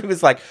 everyone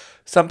was like,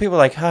 some people were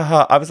like, ha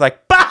ha. I was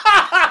like, bah!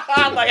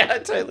 Like, I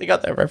totally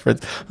got that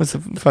reference. It was the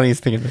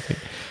funniest thing in the thing.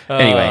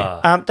 Anyway,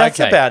 that's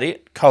okay. about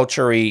it,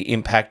 culturally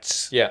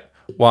impact Yeah.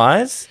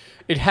 wise.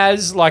 It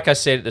has, like I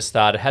said at the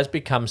start, it has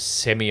become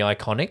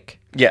semi-iconic.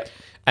 Yeah.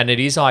 And it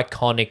is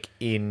iconic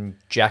in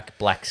Jack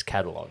Black's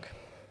catalogue.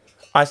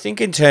 I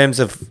think in terms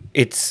of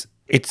it's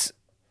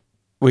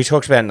we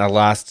talked about in the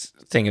last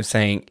thing of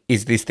saying,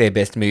 is this their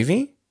best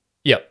movie?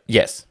 Yep.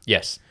 Yes.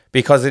 Yes.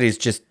 Because it is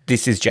just,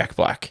 this is Jack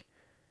Black.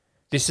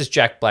 This is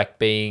Jack Black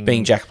being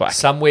Jack Black.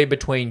 Somewhere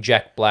between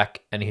Jack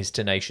Black and his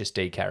Tenacious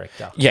D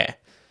character. Yeah.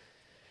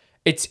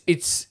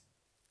 It's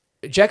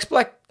Jack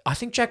Black. I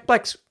think Jack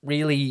Black's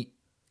really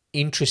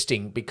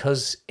interesting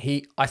because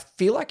I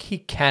feel like he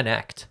can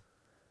act.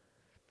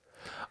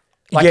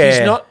 Like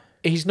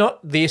he's not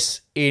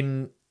this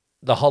in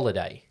The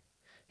Holiday.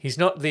 He's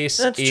not this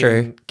That's in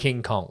true.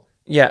 King Kong.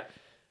 Yeah.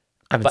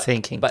 I haven't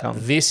seen King But Kong.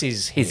 this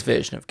is His him.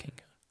 version of King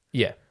Kong.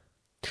 Yeah.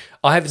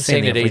 I haven't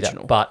seen the it either,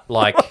 original. but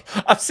like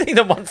I've seen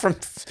the one from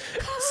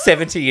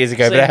 70 years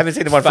ago, but I haven't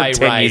seen the one from Fay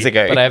 10 Wray, years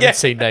ago. But I haven't Yeah.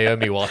 seen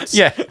Naomi Watts.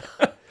 Yeah.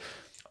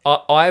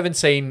 I haven't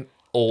seen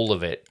all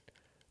of it,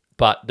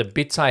 but the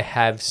bits I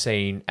have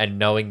seen and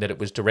knowing that it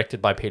was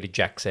directed by Peter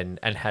Jackson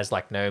and has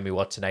like Naomi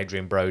Watts and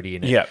Adrian Brody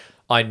in it, Yeah.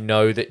 I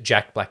know that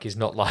Jack Black is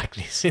not like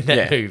this in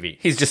that movie.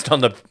 He's just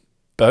on the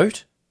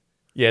boat.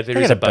 Yeah, there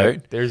They is got a a boat.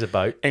 boat. There is a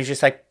boat. And he's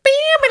just like,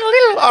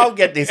 I'll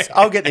get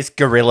this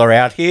gorilla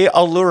out here.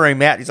 I'll lure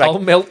him out. He's like, I'll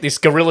melt this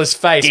gorilla's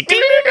face.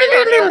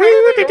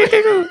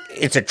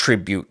 it's a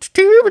tribute.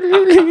 There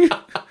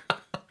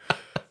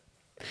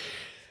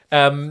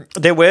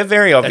were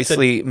very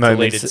obviously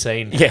moments. Deleted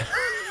scene Yeah.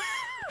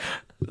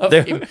 of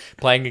him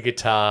playing a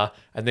guitar,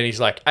 and then he's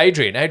like,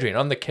 Adrian,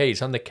 on the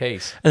keys. And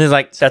they're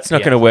like, that's not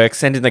going to work.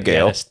 Send in the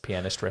girl.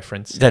 Pianist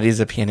reference. That is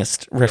a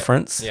pianist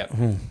reference. Yeah.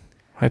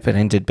 Hope it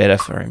ended better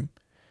for him.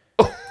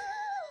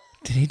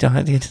 Did he die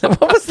at the end of that?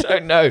 What was I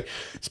don't know.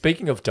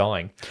 Speaking of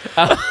dying,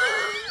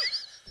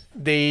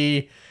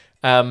 the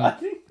my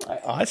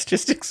eyes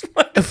just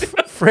exploded.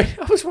 Fred,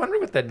 I was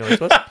wondering what that noise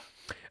was.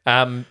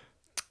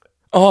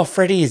 Oh,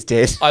 Freddie is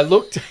dead. I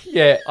looked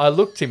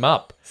him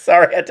up,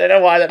 Sorry, I don't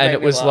know why that and made it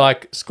me was laugh.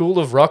 like School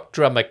of Rock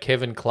drummer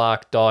Kevin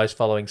Clark dies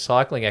following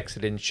cycling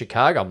accident in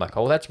Chicago. I'm like,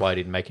 oh, that's why I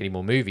didn't make any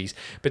more movies.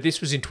 But this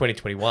was in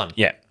 2021.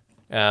 Yeah.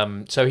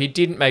 So he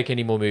didn't make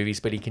any more movies,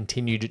 but he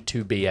continued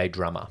to be a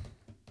drummer.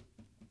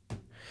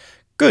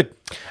 Good.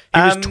 He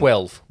was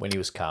 12 when he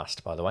was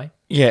cast, by the way.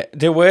 Yeah,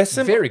 there were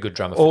some Very good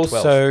drummer for 12.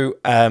 also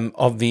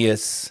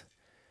obvious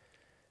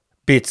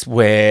bits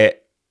where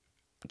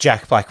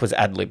Jack Black was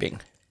ad-libbing.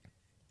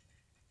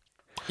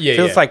 Yeah,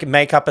 Feels like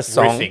make up a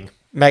song. Riffing.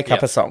 Make up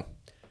Yep. a song.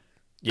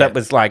 Yeah. That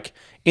was like,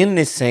 in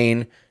this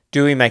scene,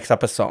 Dewey makes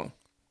up a song.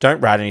 Don't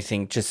write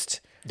anything,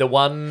 just... The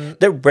one...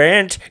 The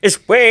rent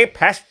is way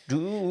past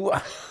due.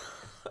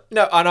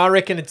 No, and I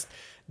reckon it's...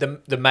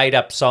 The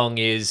made-up song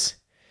is...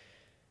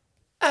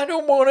 I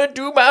don't want to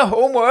do my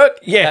homework.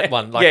 Yeah. That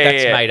one. Like, Yeah,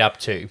 that's yeah. made up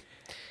too.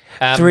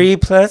 3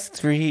 plus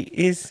 3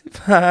 is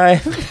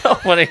 5. I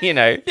want to,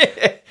 Yeah.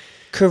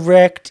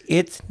 Correct,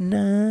 it's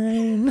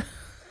 9.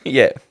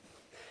 Yeah.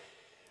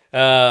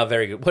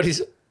 Very good. What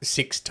is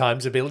 6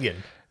 times a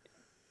billion?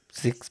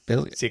 6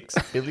 billion. 6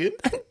 billion?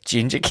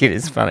 Ginger Kid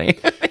is funny.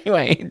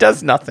 Anyway, he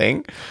does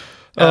nothing.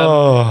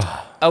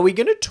 Are we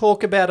going to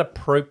talk about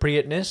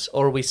appropriateness,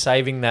 or are we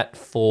saving that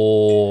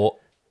for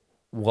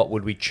what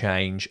would we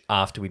change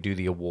after we do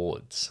the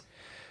awards?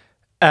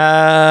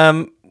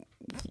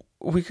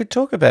 We could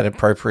talk about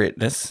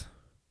appropriateness.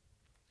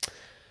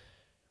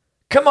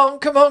 Come on,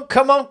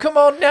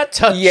 now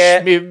touch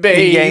Yeah. me,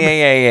 babe.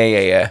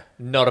 Yeah.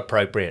 Not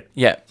appropriate.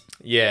 Yeah.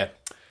 Yeah.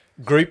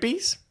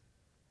 Groupies?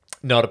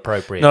 Not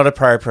appropriate. Not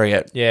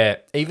appropriate. Yeah.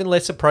 Even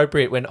less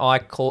appropriate when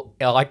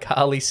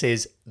iCarly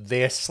says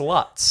they're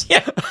sluts.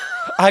 Yeah.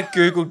 I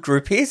Googled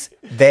groupies.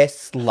 They're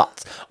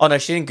sluts. Oh, no,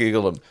 she didn't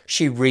Google them.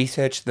 She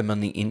researched them on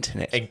the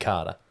internet. And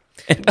Carter.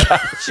 And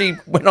she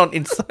went on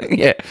in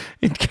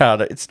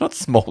Carter. It's not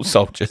Small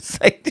Soldiers.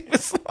 It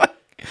was like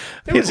a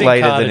bit was in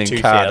later Carter than in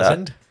 2000.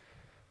 Carter.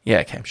 Yeah,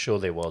 okay. I'm sure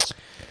there was.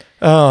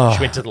 Oh, She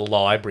went to the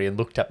library and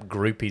looked up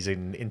groupies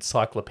in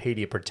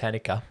Encyclopedia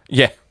Britannica.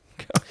 yeah.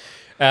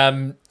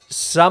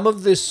 Some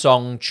of the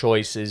song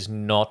choices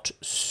not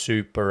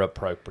super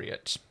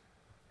appropriate.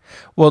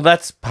 Well,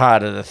 that's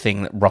part of the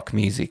thing that rock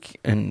music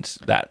and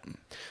that.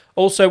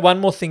 Also, one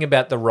more thing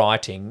about the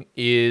writing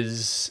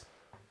is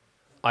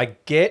I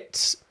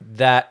get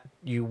that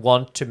you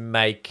want to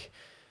make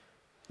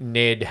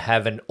Ned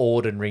have an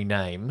ordinary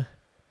name,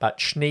 but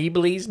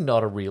Schneebly's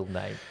not a real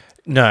name.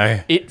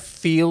 No.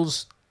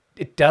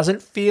 It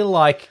doesn't feel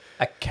like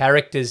a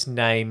character's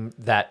name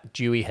that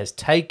Dewey has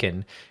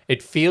taken.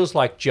 It feels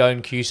like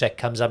Joan Cusack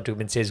comes up to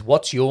him and says,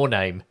 "What's your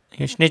name?"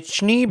 Ned Ned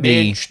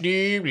Schneebly.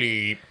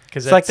 Schneebly.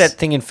 It's like that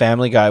thing in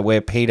Family Guy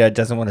where Peter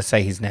doesn't want to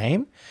say his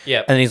name.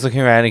 Yeah. And he's looking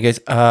around and he goes,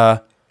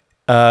 and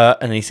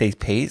then he sees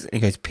peas and he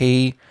goes,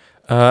 pea,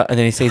 and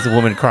then he sees a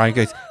woman crying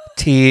and goes,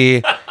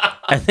 tear,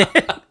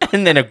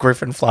 and then a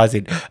griffin flies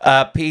in.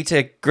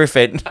 Peter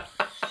Griffin.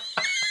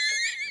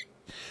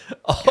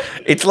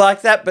 It's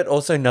like that, but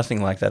also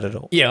nothing like that at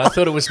all. Yeah, I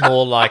thought it was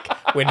more like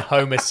when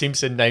Homer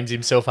Simpson names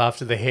himself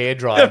after the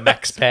hairdryer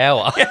Max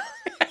Power.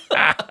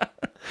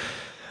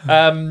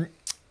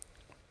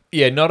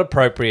 Yeah, not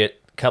appropriate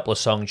couple of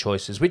song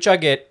choices, which I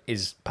get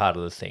is part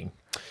of the thing.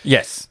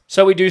 Yes.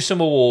 So we do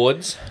some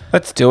awards.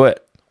 Let's do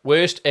it.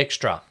 Worst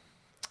extra,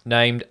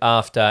 named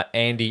after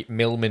Andy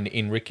Millman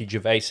in Ricky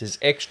Gervais's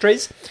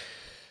Extras.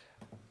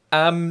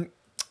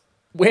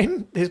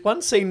 When there's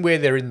one scene where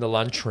they're in the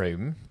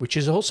lunchroom, which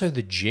is also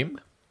the gym,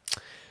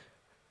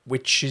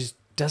 which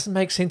doesn't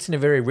make sense in a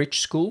very rich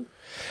school.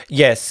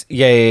 Yes.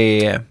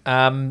 Yeah.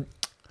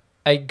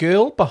 A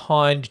girl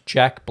behind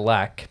Jack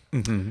Black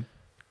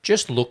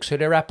just looks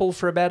at her apple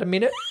for about a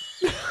minute.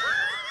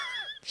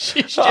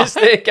 She's just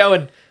there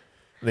going,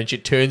 and then she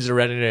turns it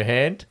around in her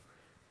hand,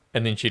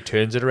 and then she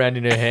turns it around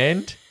in her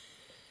hand,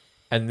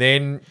 and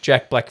then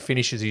Jack Black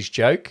finishes his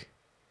joke,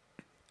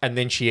 and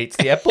then she eats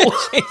the apple.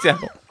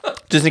 Example.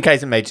 Just in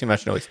case it made too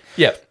much noise.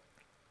 Yep.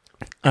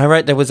 I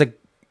wrote there was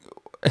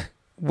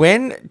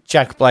when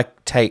Jack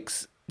Black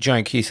takes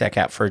Joan Cusack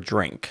out for a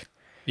drink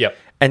Yep.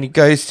 and he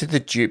goes to the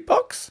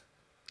jukebox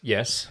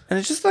Yes. and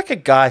it's just like a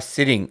guy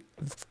sitting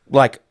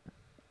like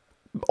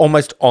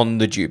almost on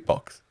the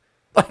jukebox.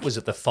 Was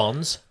it the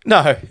Fonz?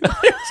 No,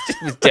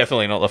 it was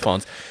definitely not the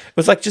Fonz. It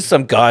was like just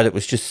some guy that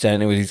was just standing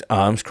there with his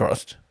arms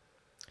crossed.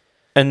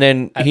 And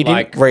then he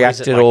didn't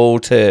react at all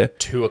to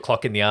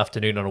 2:00 in the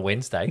afternoon on a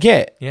Wednesday.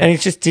 Yeah, and he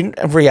just didn't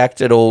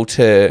react at all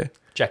to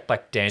Jack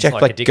Black dancing Jack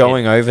like a Black dickhead.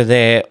 going over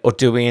there or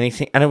doing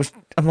anything. And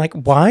I'm like,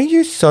 why are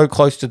you so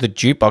close to the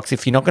jukebox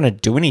if you're not going to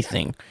do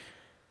anything?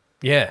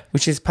 Yeah.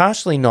 Which is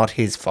partially not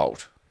his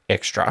fault.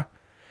 Extra.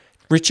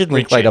 Richard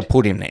Linklater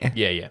put him there.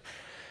 Yeah.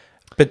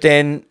 But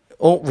then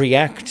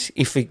react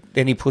if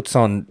then he puts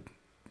on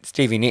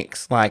Stevie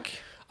Nicks.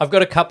 Like, I've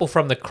got a couple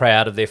from the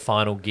crowd of their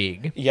final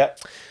gig. yeah.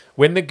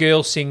 When the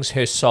girl sings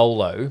her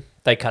solo,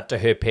 they cut to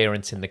her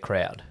parents in the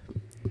crowd.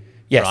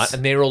 Yes. Right?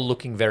 And they're all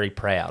looking very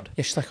proud.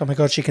 Yeah, she's like, oh my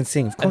God, she can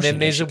sing. Of course And then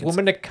there's a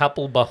woman, a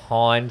couple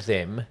behind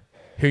them,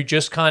 who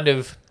just kind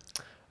of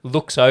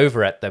looks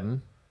over at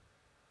them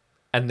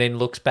and then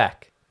looks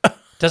back.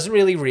 Doesn't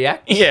really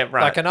react. Yeah,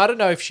 right. Like, and I don't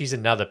know if she's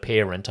another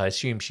parent. I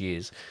assume she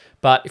is.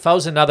 But if I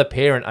was another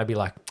parent, I'd be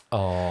like,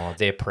 oh,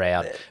 they're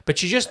proud. But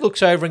she just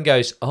looks over and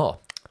goes, oh,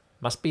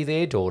 must be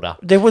their daughter.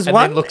 There was and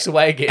one... then looks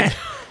away again.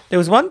 There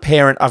was one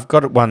parent, I've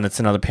got one that's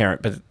another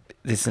parent, but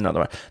this is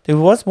another one. There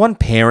was one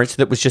parent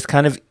that was just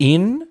kind of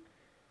in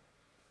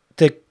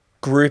the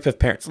group of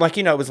parents. Like,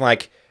 it was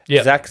like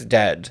Zach's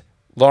dad,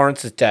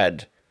 Lawrence's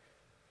dad,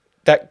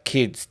 that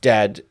kid's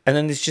dad, and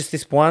then there's just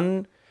this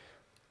one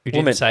Who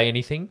woman. didn't say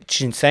anything.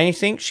 She didn't say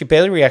anything. She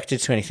barely reacted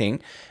to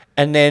anything.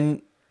 And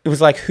then it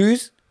was like,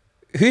 whose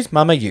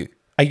mum are you?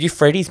 Are you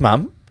Freddie's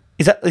mum?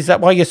 Is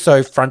that why you're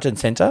so front and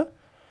center?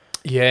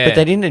 Yeah. But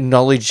they didn't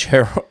acknowledge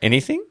her or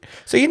anything.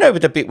 So,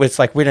 with the bit where it's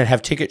like, we don't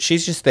have tickets,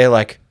 she's just there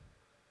like,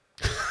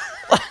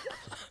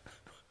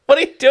 what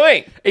are you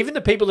doing? Even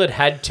the people that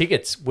had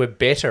tickets were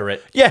better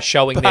at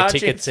showing their barging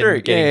tickets through.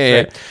 and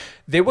getting through.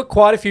 There were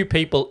quite a few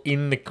people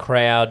in the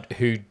crowd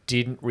who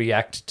didn't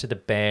react to the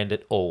band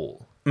at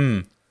all.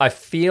 I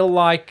feel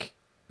like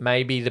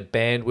maybe the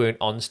band weren't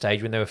on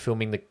stage when they were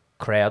filming the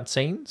crowd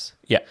scenes.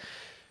 Yeah.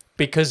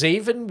 Because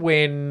even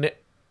when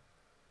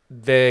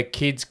the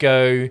kids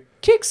go,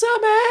 kick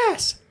some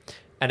ass,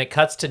 and it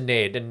cuts to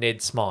Ned, and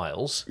Ned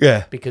smiles.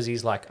 Yeah. Because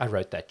he's like, I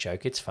wrote that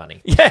joke. It's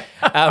funny. Yeah.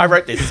 I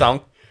wrote this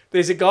song.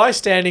 There's a guy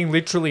standing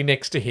literally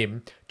next to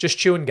him, just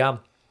chewing gum.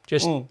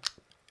 Just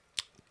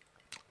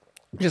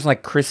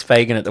like Chris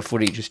Fagan at the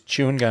footy, just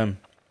chewing gum.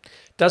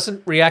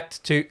 doesn't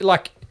react to,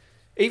 like,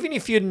 even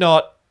if you're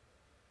not,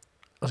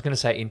 I was going to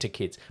say into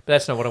kids, but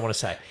that's not what I want to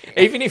say.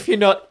 Even if you're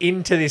not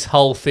into this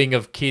whole thing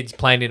of kids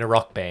playing in a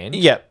rock band,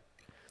 Yeah.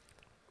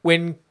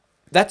 when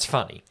that's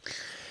funny.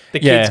 The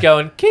kid's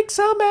going, kick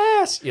some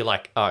ass. You're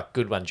like, oh,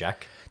 good one,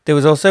 Jack. There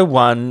was also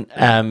one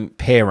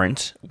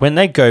parent, when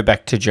they go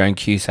back to Joan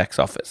Cusack's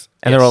office,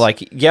 and they're all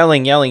like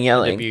yelling.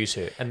 Abuse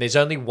her. And there's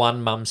only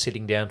one mum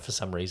sitting down for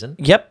some reason.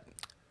 Yep.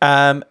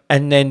 And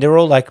then they're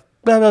all like,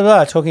 blah, blah,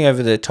 blah, talking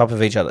over the top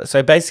of each other.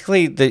 So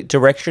basically the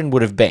direction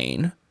would have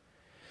been,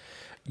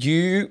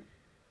 you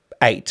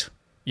 8,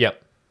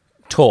 Yep.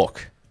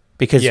 talk,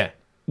 because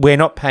we're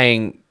not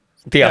paying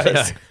the No,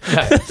 others.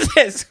 no.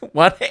 There's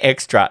one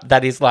extra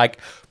that is like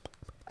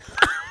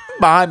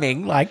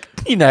miming, like,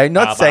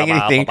 not saying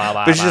anything,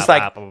 but she's just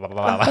like,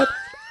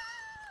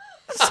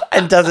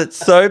 and does it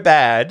so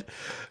bad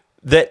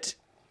that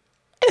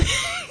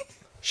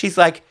she's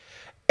like,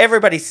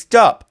 everybody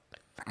stop.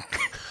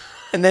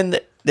 And then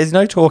there's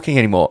no talking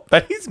anymore,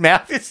 but his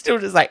mouth is still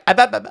just like,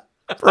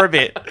 for a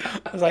bit.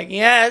 I was like,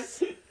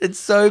 yes, it's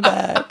so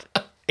bad.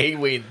 He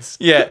wins.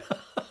 Yeah.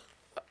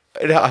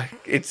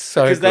 It's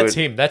so Because good. that's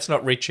him. That's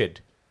not Richard.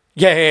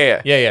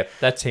 Yeah. Yeah,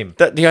 that's him.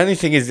 The only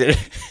thing is that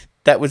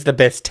that was the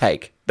best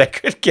take they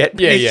could get.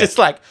 Yeah, He's yeah. just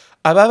like,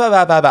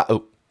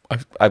 oh,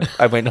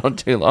 I went on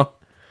too long.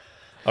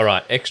 All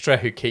right, extra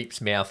who keeps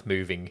mouth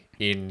moving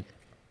in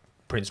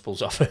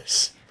principal's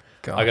office.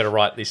 God. I got to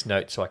write this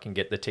note so I can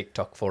get the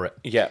TikTok for it.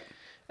 Yeah.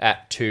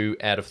 At 2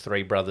 out of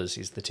 3 brothers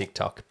is the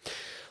TikTok.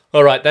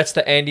 All right, that's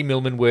the Andy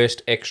Millman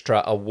Worst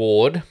Extra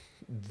Award.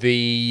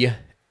 The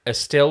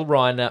Estelle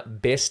Reiner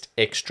Best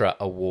Extra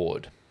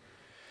Award.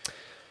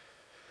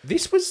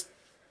 This was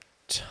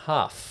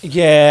tough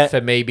Yeah.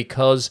 for me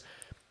because...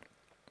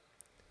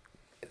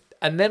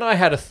 And then I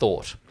had a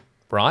thought,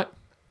 right?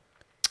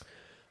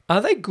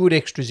 Are they good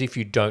extras if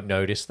you don't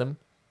notice them?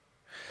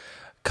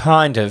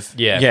 Kind of.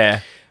 Yeah. Yeah.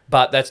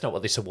 But that's not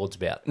what this award's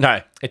about.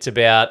 No. It's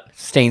about,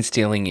 Scene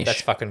stealing-ish.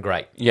 that's fucking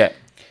great. Yeah.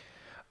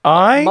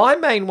 My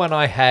main one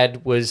I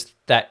had was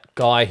that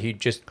guy who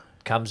just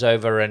comes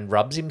over and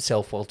rubs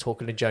himself while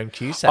talking to Joan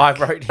Cusack. I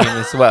wrote him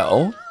as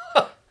well.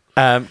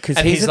 Because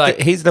And he's, he's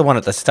he's the one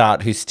at the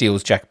start who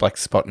steals Jack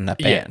Black's spot in that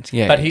band.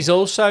 Yeah. But he's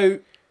also,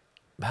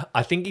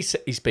 I think he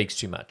speaks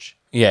too much.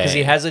 Yeah. Because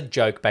he has a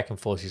joke back and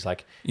forth. He's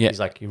like, Yeah.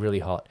 you're really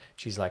hot.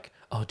 She's like,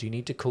 oh, do you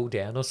need to cool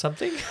down or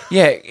something?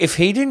 Yeah, if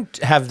he didn't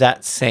have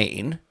that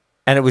scene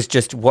and it was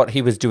just what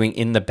he was doing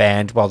in the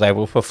band while they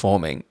were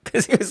performing,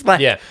 because he was like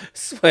Yeah.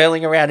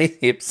 swirling around his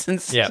hips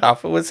and Yeah.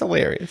 stuff, it was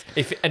hilarious.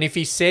 If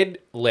he said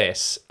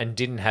less and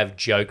didn't have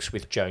jokes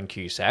with Joan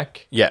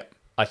Cusack, Yeah.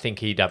 I think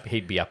he'd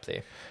be up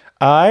there.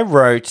 I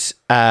wrote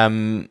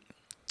the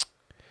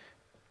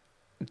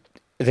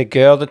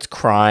girl that's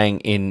crying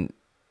in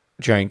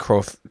Joan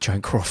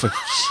Crawford.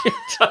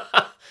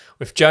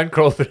 If Joan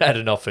Crawford had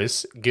an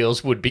office,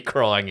 girls would be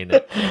crying in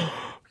it.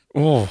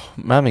 Oh,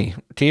 mummy,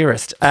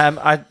 dearest.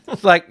 I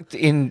like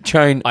in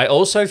Joan. I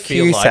also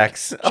feel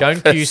Cusack's like Joan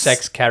office.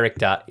 Cusack's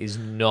character is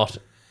not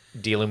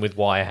dealing with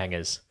wire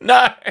hangers.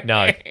 No,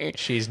 No,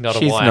 she's not a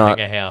She's wire not.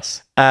 hanger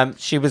house.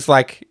 She was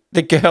like,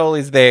 the girl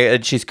is there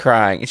and she's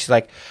crying. And she's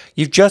like,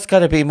 you've just got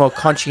to be more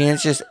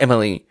conscientious,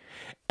 Emily.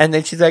 And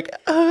then she's like,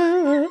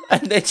 oh.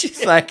 And then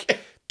she's like,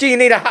 do you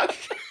need a hug?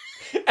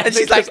 And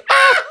she's like,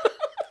 ah.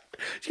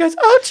 She goes,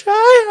 I'll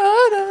try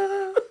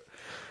harder.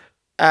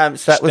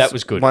 So that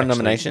was good, one actually.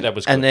 nomination. That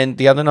was And good. then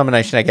the other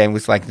nomination I gave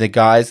was like the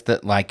guys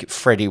that like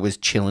Freddie was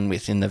chilling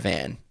with in the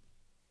van.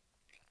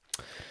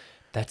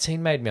 That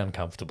scene made me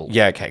uncomfortable.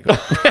 Yeah, okay, good.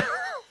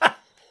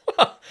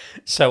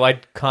 So I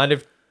kind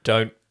of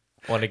don't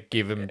want to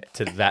give him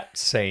to that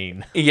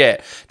scene.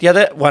 Yeah. The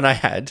other one I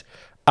had,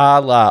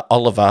 a la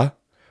Oliver,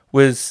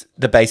 was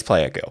the bass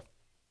player girl.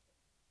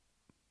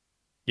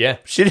 Yeah.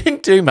 She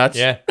didn't do much.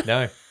 Yeah.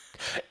 No.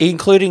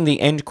 Including the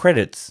end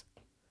credits.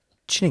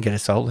 She didn't get a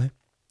solo.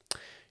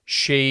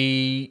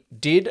 She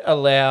did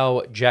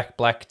allow Jack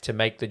Black to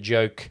make the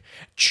joke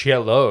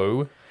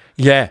cello.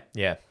 Yeah.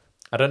 Yeah.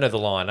 I don't know the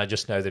line. I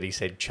just know that he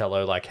said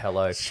cello like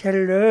hello.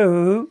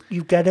 Hello,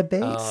 you got a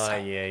bass. Oh,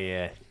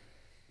 yeah.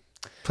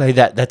 Play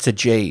that. That's a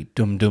G.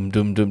 Dum, dum,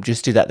 dum, dum.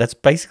 Just do that. That's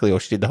basically all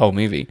she did the whole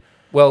movie.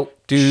 Well,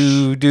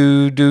 Do.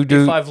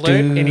 if I've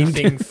learned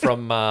anything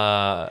from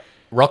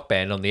Rock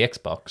Band on the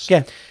Xbox,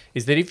 Yeah.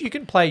 is that if you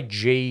can play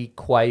G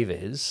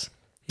quavers,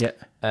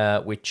 Yeah.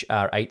 which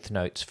are eighth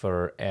notes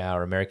for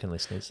our American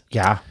listeners,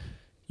 Yeah.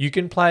 you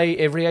can play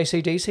every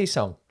AC/DC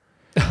song,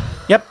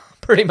 Yep.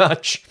 pretty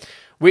much,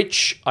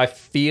 which I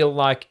feel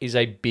like is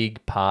a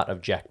big part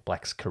of Jack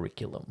Black's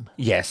curriculum.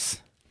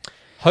 Yes.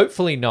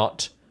 Hopefully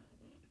not.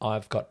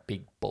 I've got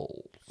big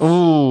balls.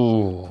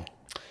 Ooh.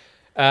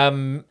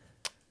 I'm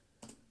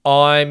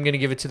going to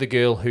give it to the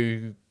girl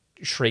who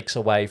shrieks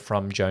away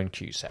from Joan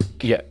Cusack.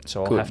 Yeah.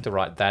 So I'll have to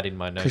write that in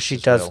my notes. Because she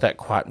as does well. that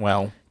quite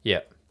well.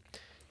 Yeah.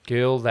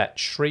 Girl that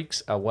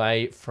shrieks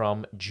away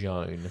from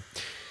Joan.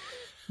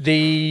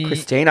 The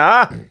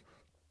Christina.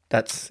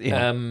 That's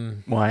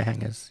in wire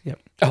hangers. Yep.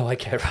 Oh,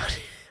 okay,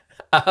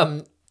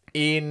 right.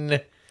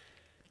 In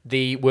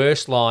the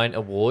Worst Line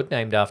Award,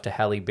 named after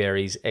Halle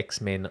Berry's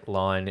X-Men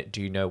line,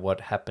 do you know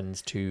what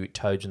happens to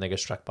toads when they get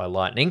struck by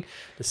lightning?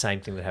 The same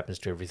thing that happens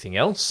to everything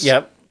else.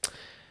 Yep.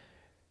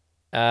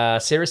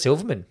 Sarah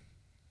Silverman.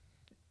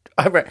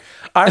 I wrote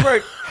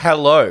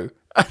hello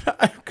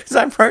because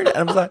I wrote it and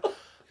I was like,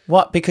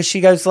 what? Because she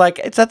goes like,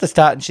 it's at the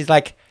start and she's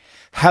like,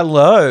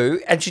 hello,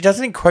 and she does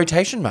it in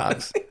quotation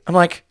marks. I'm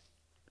like,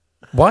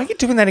 why are you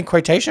doing that in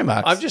quotation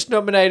marks? I've just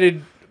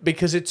nominated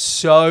because it's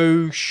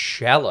so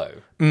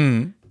shallow.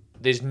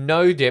 There's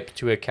no depth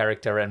to her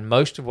character, and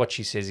most of what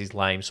she says is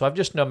lame. So I've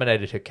just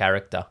nominated her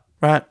character.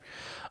 Right.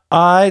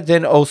 I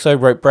then also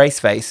wrote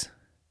Braceface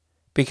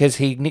because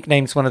he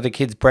nicknames one of the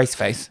kids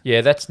Braceface.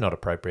 Yeah, that's not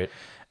appropriate.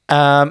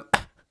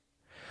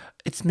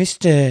 It's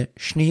Mr.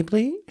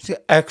 Schneebly?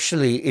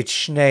 Actually, it's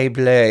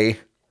Schneebly.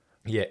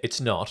 Yeah, it's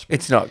not.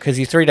 It's not, because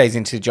you're 3 days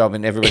into the job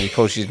and everybody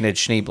calls you Ned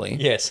Schneebly.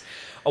 Yes.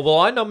 Oh, well,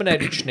 I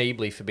nominated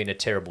Schneebly for being a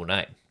terrible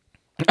name.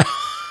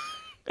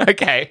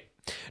 Okay.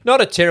 Not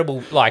a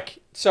terrible,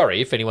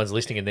 sorry if anyone's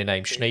listening and their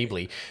name's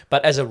Schneebly,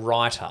 but as a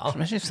writer,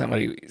 Imagine if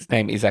somebody's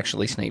name is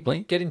actually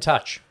Schneebly. get in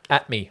touch.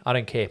 At me. I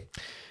don't care.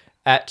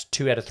 At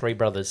 2 out of 3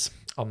 brothers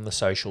on the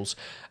socials.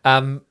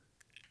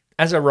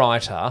 As a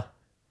writer,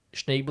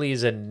 Schneebly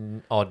is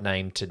an odd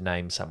name to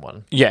name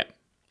someone. Yeah.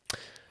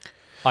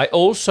 I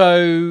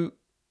also,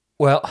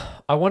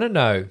 I want to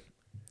know,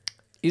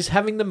 is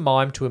having the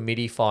mime to a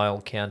MIDI file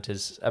count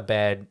as a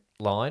bad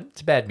line?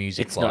 It's a bad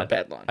music It's line. not a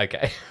bad line.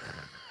 Okay.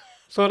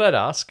 Thought I'd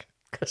ask,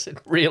 because it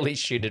really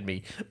shitted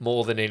me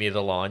more than any of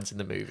the lines in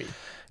the movie.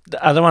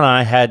 The other one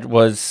I had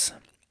was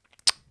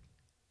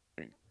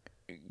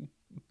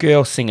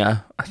girl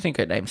singer. I think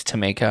her name's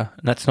Tamika.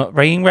 And that's not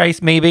being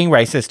me being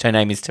racist. Her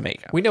name is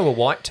Tamika. We know a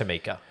white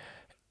Tamika.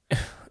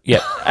 Yeah.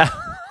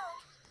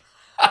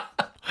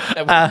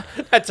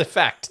 That's a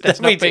fact. That's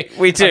We not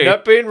we do. I'm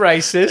not being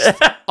racist.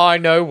 I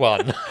know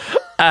one.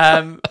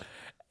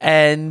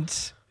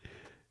 And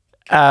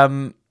Her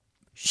name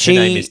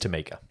is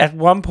Tamika. at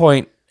one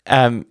point,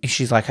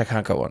 she's like, I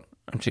can't go on.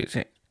 I'm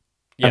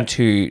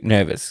too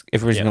nervous.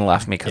 Everybody's Yeah. going to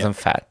laugh at me because Yeah. I'm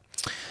fat.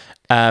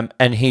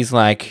 And he's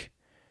like,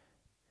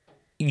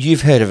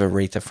 you've heard of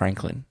Aretha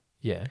Franklin.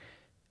 Yeah.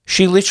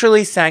 She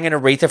literally sang an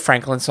Aretha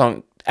Franklin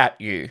song at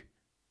you.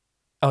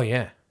 Oh,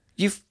 yeah.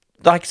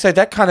 So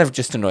that kind of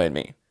just annoyed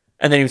me.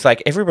 And then he was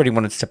like, everybody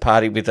wanted to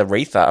party with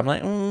Aretha. I'm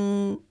like,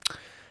 I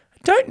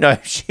don't know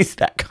if she's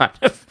that kind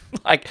of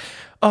like,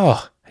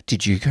 oh,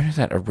 did you go to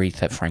that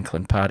Aretha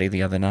Franklin party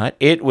the other night?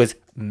 It was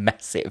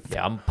massive.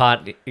 Yeah, I'm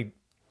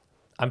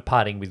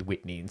partying with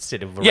Whitney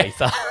instead of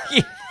Aretha.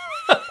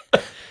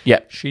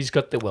 Yeah. She's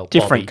got the,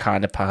 Different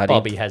kind of party.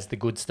 Bobby has the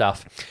good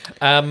stuff.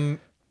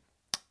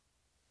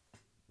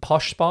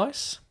 Posh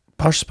Spice?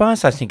 Posh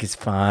Spice, I think, is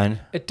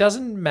fine. It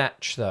doesn't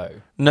match,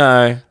 though.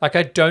 No. I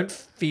don't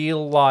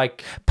feel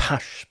like...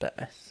 Posh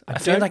Spice. I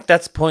feel don't- like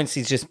that's points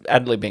he's just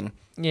ad-libbing.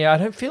 Yeah, I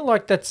don't feel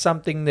like that's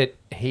something that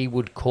he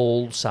would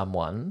call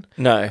someone.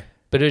 No.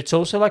 But it's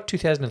also like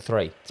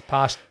 2003. It's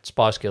past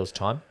Spice Girls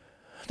time.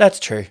 That's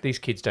true. These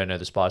kids don't know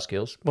the Spice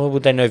Girls. Well,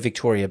 would they know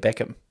Victoria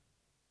Beckham?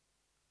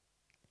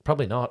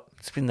 Probably not.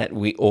 It's been that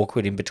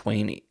awkward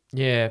in-between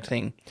Yeah.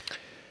 thing.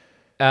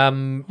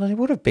 Um, Well, they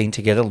would have been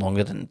together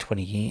longer than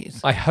 20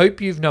 years. I hope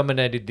you've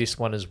nominated this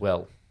one as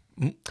well.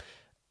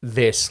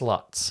 They're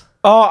sluts.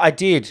 Oh, I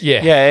did.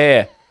 Yeah.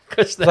 Yeah.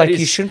 Because Like,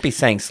 you shouldn't be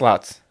saying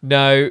sluts.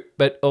 No,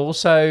 but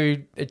also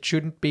it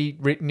shouldn't be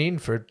written in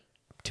for a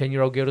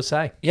 10-year-old girl to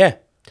say. Yeah.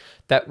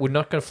 That would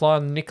not going to fly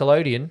on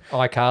Nickelodeon,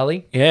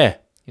 iCarly. Yeah.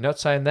 You're not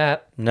saying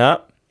that.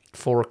 No.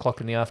 4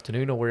 o'clock in the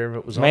afternoon or wherever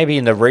it was on. Maybe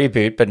in the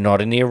reboot, but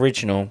not in the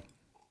original.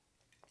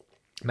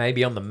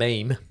 Maybe on the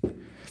meme.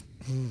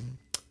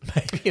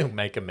 Maybe he'll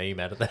make a meme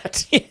out of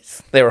that.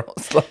 Yes. They're all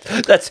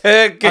sluts. That's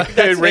her, that's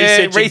her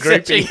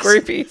researching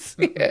groupies.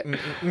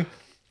 Yeah.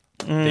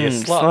 They're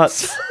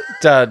sluts.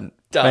 Done.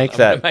 Done. Make I'm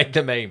that. gonna make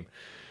the meme.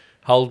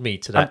 Hold me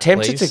to that, I'm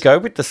tempted please. to go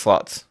with the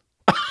sluts.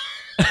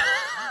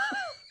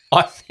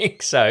 I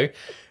think so.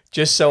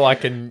 Just so I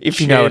can If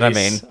you share know what I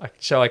this- mean.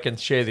 So I can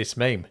share this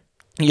meme.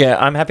 Yeah,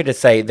 I'm happy to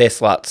say they're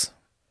sluts.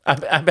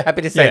 I'm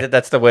happy to say Yeah. that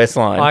that's the worst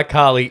line.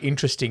 iCarly,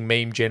 interesting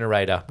meme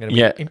generator. I'm gonna be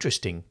Yeah.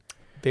 interesting.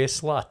 They're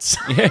sluts.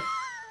 Yeah.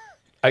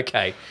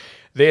 Okay.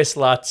 They're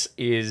sluts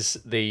is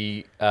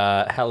the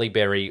Halle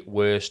Berry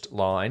worst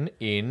line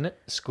in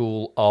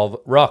School of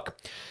Rock.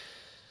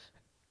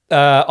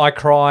 I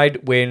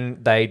cried when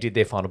they did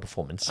their final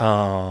performance.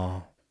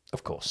 Oh.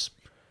 Of course.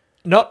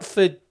 Not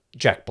for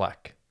Jack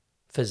Black.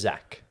 For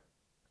Zach.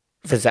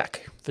 For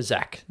Zach. For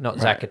Zach, not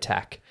Zach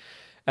Attack.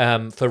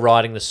 For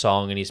writing the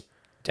song, and his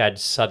dad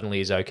suddenly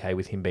is okay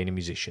with him being a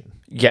musician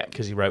Yeah.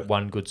 because he wrote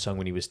one good song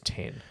when he was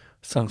 10.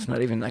 Song's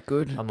not even that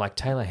good. I'm like,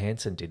 Taylor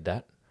Hanson did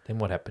that. Then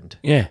what happened?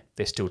 Yeah.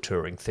 They're still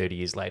touring 30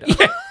 years later.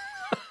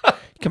 You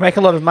can make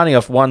a lot of money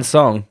off one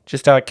song.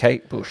 Just like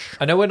Kate Bush.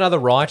 I know another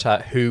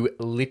writer who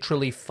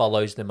literally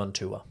follows them on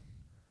tour.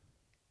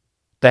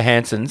 The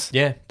Hansons.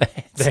 Yeah. The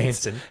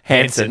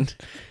Hanson.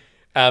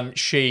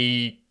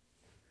 She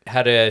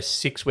had a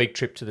 6-week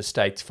trip to the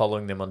States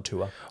following them on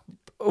tour.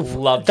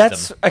 Loves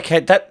That's them.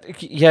 okay.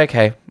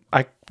 Okay.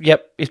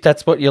 Yep. If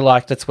that's what you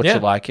like, that's what Yeah, you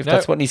like. If no.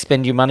 that's what you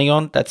spend your money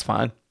on, that's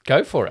fine.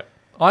 Go for it.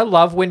 I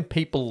love when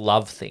people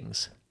love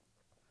things.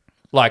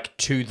 Like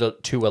to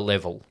a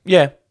level.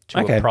 Yeah. To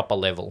Okay. a proper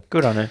level.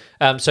 Good on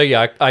her. So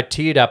yeah, I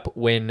teared up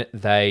when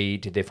they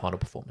did their final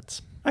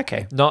performance.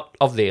 Okay. Not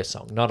of their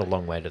song, not A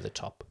Long Way to the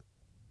Top.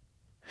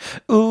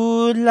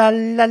 Ooh la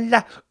la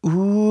la.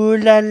 Ooh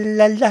la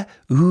la la.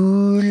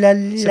 Ooh la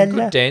la Some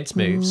la. good dance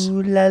moves.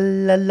 Ooh la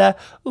la la.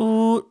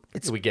 Ooh.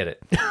 We get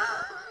it.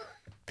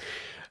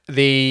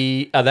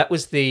 That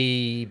was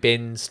the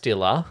Ben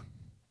Stiller,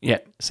 Yeah.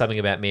 Something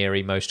About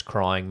Mary most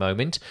crying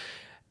moment.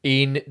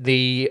 In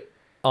the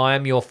I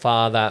Am Your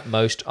Father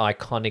most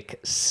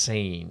iconic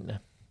scene,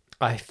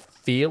 I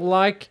feel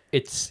like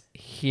it's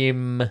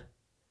him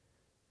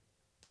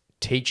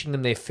teaching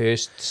them their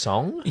first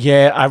song.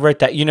 Yeah, I wrote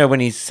that. You know, when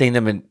he's seen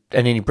them and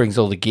then he brings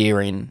all the gear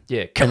in.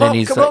 Yeah, and come then on,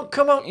 he's come like- on,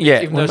 come on.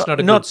 Yeah, Even though it's not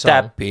a not good song.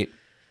 that bit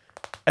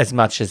as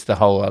much as the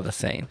whole other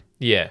scene.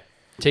 Yeah,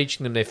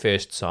 teaching them their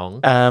first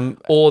song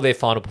Or their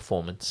final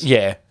performance.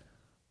 yeah,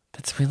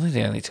 that's really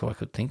the only two I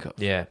could think of.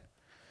 Yeah.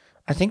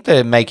 I think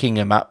they're making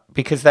him up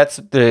because that's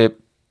the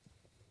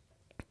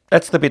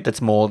bit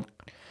that's more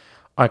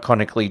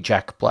iconically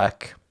Jack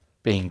Black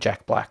being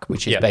Jack Black,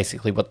 which is Yep.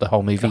 basically what the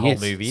whole movie The whole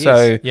is. movie So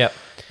is. Yep.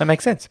 that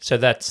makes sense. So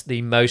that's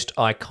the most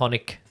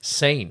iconic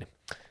scene.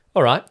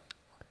 All right.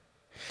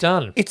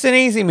 Done. It's an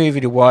easy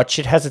movie to watch.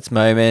 It has its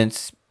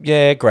moments.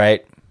 Yeah,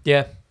 great.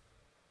 Yeah.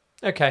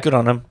 Okay. Good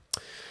on him.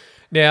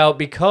 Now,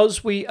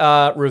 because we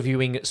are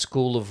reviewing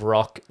School of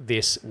Rock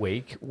this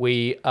week,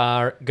 we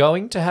are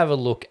going to have a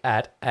look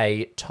at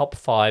a top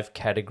 5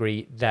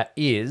 category that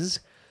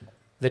is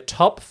the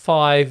top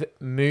 5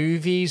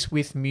 movies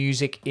with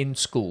music in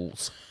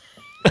schools.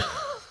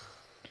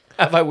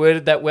 Have I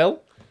worded that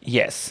well?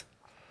 Yes.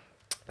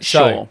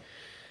 So,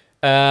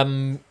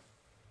 Sure.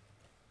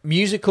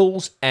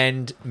 Musicals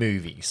and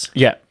movies.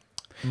 Yeah.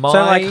 My, So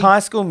like High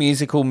School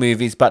Musical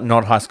movies, but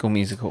not High School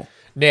Musical.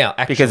 now,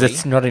 actually, Because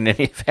it's not in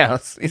any of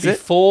ours, is it?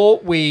 before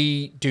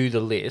we do the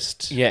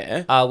list,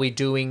 Yeah. are we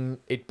doing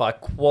it by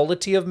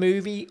quality of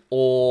movie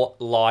or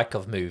like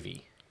of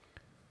movie?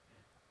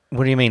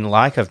 What do you mean,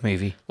 like of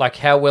movie? Like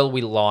how well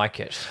we like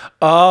it.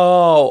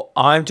 Oh,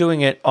 I'm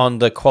doing it on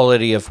the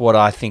quality of what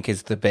I think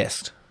is the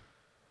best.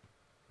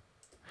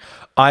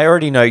 I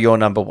already know your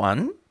number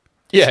one.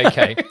 Yeah,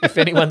 okay. If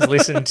anyone's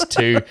listened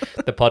to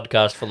the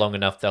podcast for long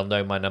enough, they'll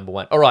know my number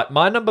one. All right,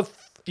 my number...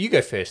 you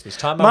go first this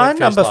time. I My went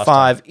first number last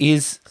 5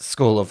 is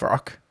School of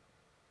Rock.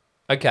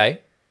 time.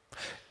 Okay.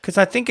 Because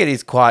I think it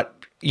is quite,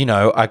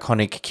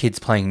 iconic kids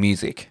playing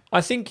music. I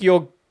think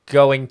you're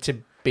going to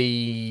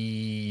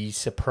be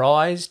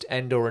surprised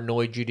and or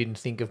annoyed you didn't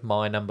think of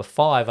my number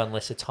 5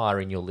 unless it's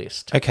higher in your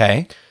list.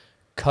 Okay.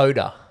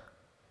 Coda.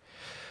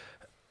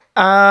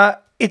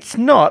 It's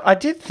not. I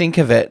did think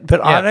of it, but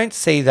I Yeah. don't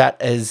see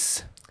that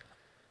as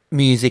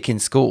music in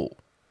school.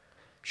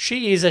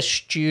 She is a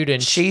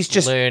student She's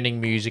just-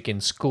 learning music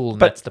in school, and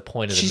But that's the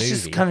point of the She's movie.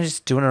 just kind of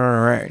just doing it on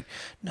her own.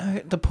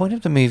 No, the point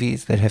of the movie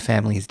is that her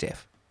family is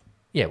deaf.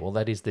 Yeah, well,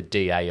 that is the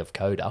DA of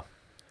Coda.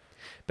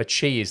 But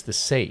she is the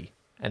C,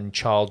 and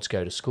childs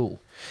go to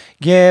school.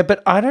 Yeah,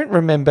 but I don't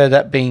remember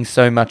that being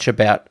so much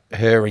about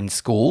her in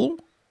school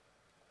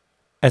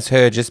as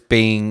her just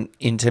being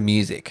into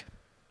music.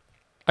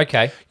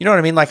 Okay. You know what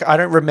I mean? Like, I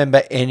don't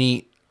remember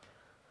any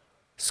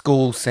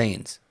school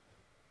scenes.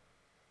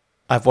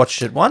 I've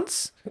watched it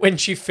once. When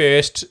she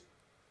first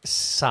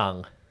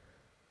sung.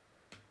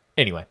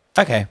 Anyway,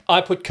 Okay.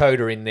 I put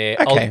Coda in there.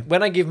 Okay.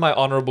 When I give my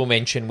honourable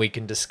mention, we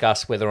can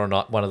discuss whether or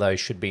not one of those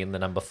should be in the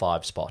number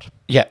 5 spot.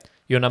 Yeah.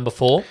 Your number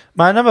 4?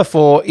 My number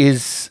 4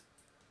 is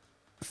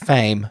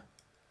Fame.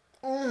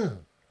 I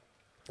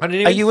didn't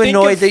even Are you think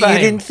annoyed of that you Fame.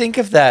 didn't think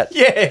of that?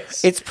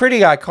 Yes. It's pretty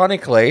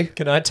iconically.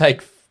 Can I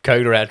take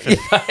Coda out for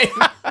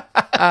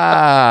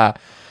Fame?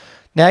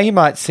 Now you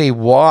might see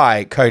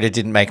why Coda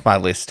didn't make my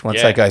list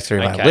once I go through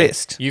my okay.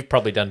 list. You've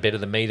probably done better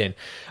than me then.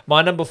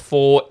 My number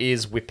 4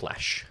 is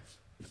Whiplash.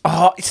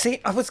 Oh, see,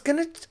 I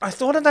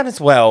thought of that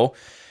as well.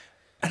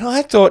 And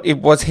I thought he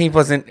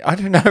wasn't, I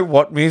don't know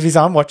what movies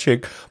I'm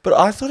watching, but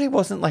I thought he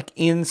wasn't like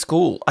in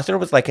school. I thought it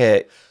was like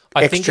a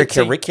I think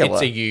extracurricular.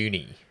 it's a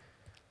uni.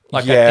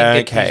 Like Yeah, I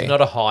think okay. it's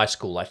not a high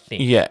school, I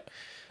think. Yeah.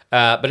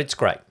 But it's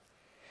great.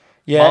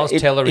 Yeah, Miles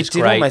Teller is it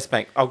did great. almost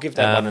make, I'll give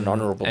that one an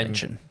honourable and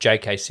mention.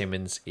 J.K.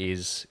 Simmons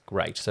is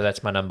great. So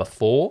that's my number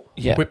 4.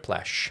 Yeah.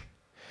 Whiplash.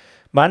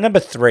 My number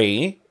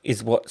 3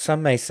 is what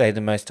some may say the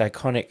most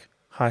iconic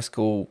high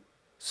school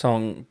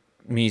song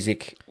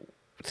music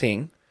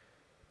thing,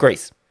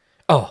 Grease.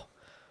 Oh,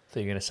 I thought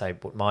you were going to say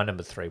what my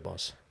number 3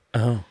 was.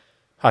 Oh,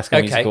 High School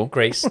Okay, Musical.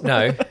 Grease.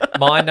 No,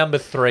 my number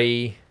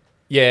 3.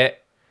 Yeah,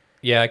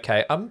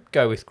 okay. I'm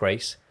go with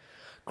Grease.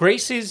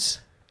 Grease is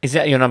Is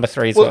that your number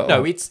 3 as well?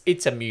 no, it's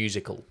a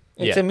musical.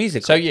 It's Yeah. a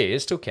musical. So yeah, it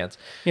still counts.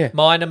 Yeah.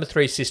 My number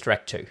 3 is Sister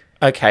Act 2.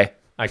 Okay.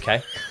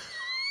 Okay.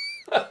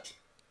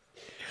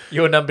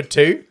 Your number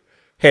 2.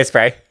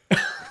 Hairspray.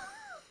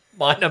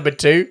 My number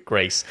 2,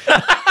 Grease.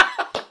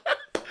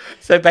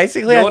 So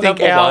basically, Your I think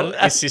number our 1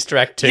 is Sister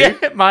Act 2. yeah,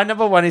 my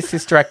number 1 is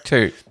Sister Act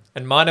 2.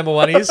 And my number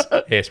 1 is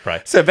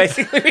Hairspray. So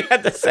basically, we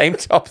had the same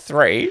top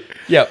 3,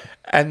 Yep.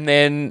 and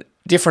then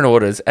different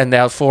orders, and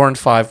now 4 and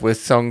 5 were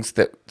things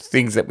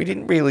that we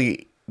didn't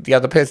really, the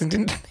other person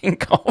didn't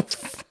think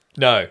of.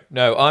 No,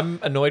 I'm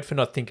annoyed for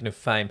not thinking of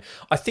Fame.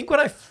 I think when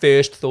I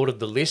first thought of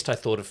the list, I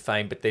thought of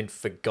Fame, but then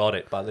forgot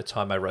it by the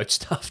time I wrote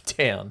stuff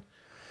down.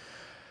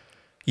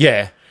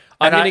 Yeah.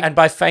 I'm gonna- And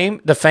by Fame,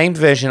 the Famed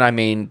version, I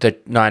mean the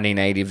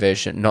 1980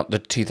 version, not the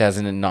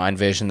 2009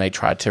 version. They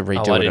tried to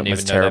redo I it. didn't It was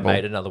even know terrible. they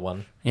made another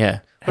one. Yeah.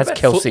 It has about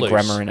Kelsey Footloose?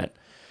 Grammer in it.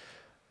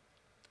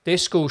 They're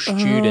school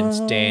students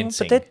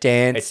dancing. But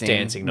they're dancing. It's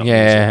dancing, not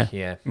Yeah.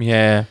 music.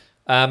 Yeah.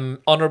 Yeah.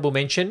 Honourable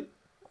mention.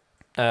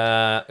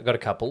 I got a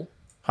couple.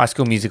 High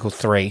School Musical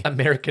 3.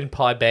 American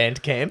Pie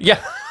Band Camp.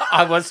 Yeah,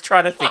 I was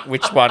trying to think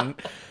which one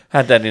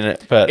had that in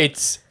it, but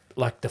It's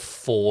like the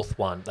fourth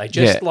one. They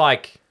just Yeah.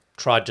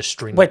 tried to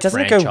string wait, that doesn't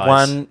franchise. it go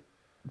one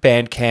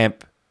band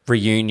camp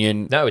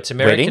reunion? No, it's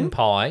American wedding?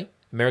 Pie,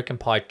 American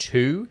Pie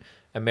 2,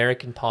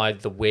 American Pie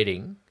The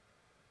Wedding,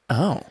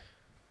 Oh,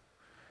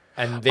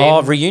 and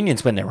then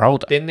reunions when they're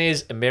older. then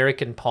there's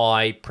American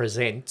Pie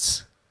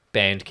Presents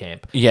Band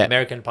Camp. Yeah.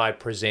 American Pie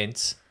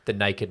Presents The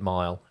Naked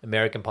Mile.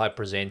 American Pie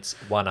Presents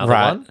one other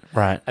Right, one.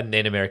 right. And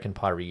then American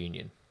Pie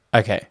Reunion.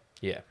 Okay,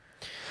 Yeah.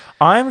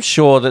 I'm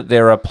sure that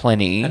there are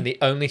plenty. And the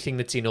only thing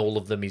that's in all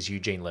of them is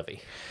Eugene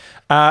Levy.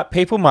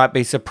 People might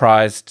be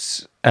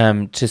surprised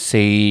to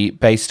see,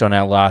 based on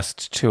our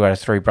last 2 out of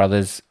 3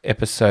 Brothers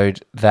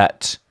episode,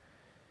 that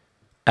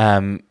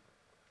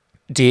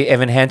Dear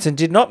Evan Hansen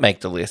did not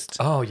make the list.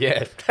 Oh,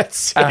 yeah. That's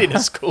set in a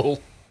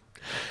school.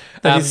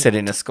 That is set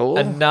in a school.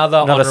 Another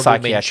not a honourable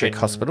psychiatric mention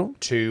hospital.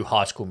 to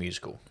High School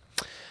Musical.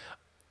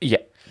 Yeah,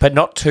 but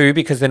not 2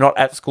 because they're not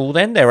at school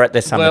then. They're at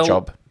their summer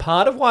job.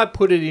 Part of why I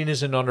put it in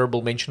as an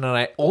honourable mention, and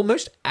I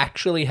almost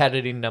actually had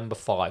it in number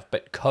 5,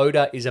 but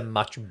Coda is a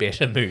much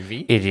better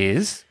movie. It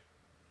is.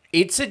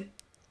 It's a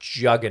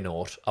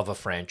juggernaut of a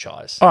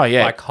franchise. Oh,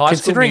 yeah. Like High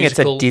Considering School it's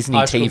a Musical, Disney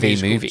High School TV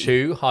Musical movie.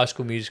 2, High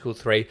School Musical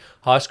 3,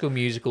 High School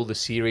Musical the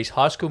series,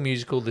 High School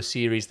Musical the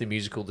series, the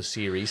musical the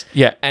series,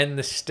 Yeah. and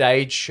the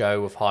stage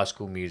show of High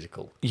School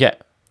Musical. Yeah.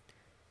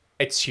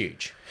 It's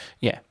huge.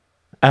 Yeah.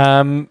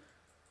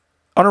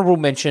 Honorable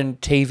mention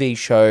TV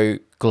show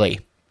Glee.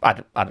 I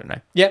don't know.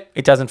 Yep.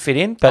 It doesn't fit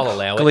in, but I'll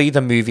allow it. Glee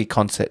the movie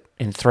concert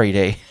in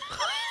 3D.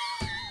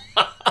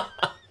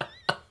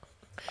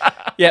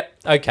 Yep.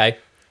 Okay.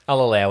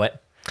 I'll allow it.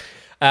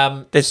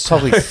 There's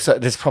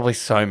probably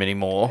so many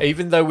more.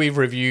 Even though we've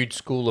reviewed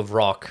School of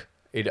Rock,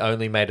 it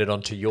only made it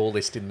onto your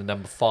list in the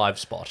number 5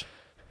 spot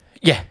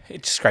Yeah,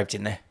 it's scraped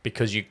in there.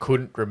 because you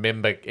couldn't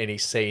remember any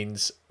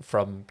scenes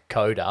from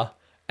Coda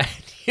and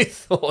you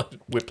thought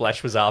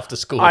Whiplash was after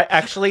school. I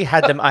actually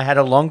had them. I had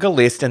a longer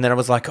list, and then I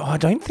was like, oh, I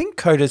don't think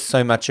Coda's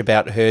so much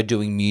about her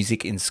doing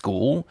music in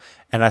school.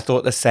 And I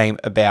thought the same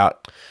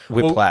about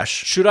Well, Whiplash.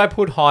 should I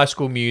put High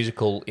School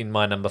Musical in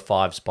my number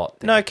 5 spot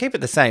then? No, keep it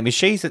the same. If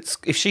she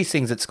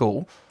sings at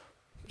school,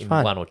 In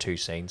fine. 1 or 2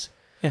 scenes.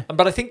 Yeah.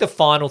 But I think the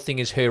final thing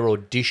is her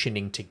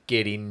auditioning to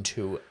get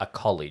into a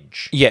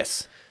college.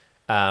 yes.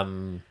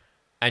 And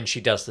she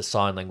does the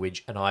sign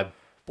language, and I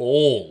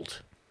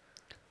bawled,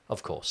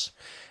 of course.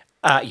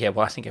 Yeah,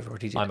 well, I think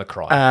everybody did. I'm a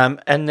crier.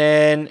 And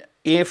then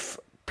if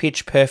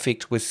Pitch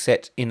Perfect was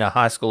set in a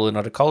high school and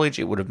not a college,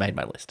 it would have made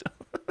my list.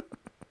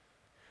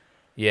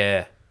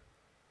 Yeah.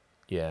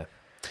 Yeah.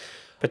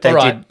 But they All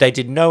right.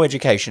 did no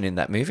education in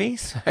that movie,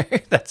 so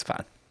that's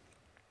fun.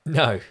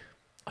 No.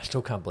 I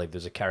still can't believe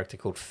there's a character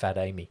called Fat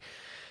Amy.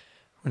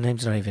 Her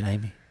name's not even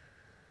Amy.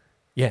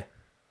 Yeah.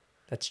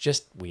 That's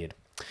just weird.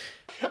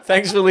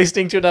 Thanks for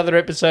listening to another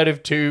episode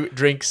of Two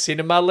Drink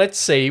Cinema. Let's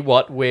see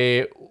what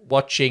we're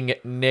watching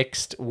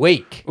next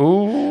week.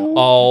 Ooh.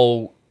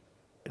 Oh,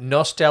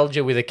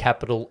 nostalgia with a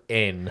capital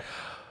N.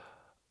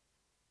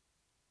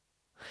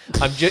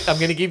 I'm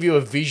going to give you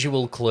a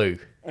visual clue.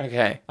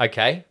 Okay.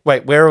 Okay?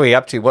 Wait, where are we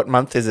up to? What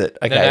month is it?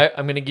 Okay. No,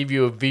 I'm going to give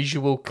you a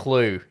visual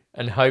clue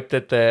and hope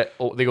that the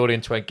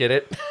audience won't get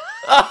it.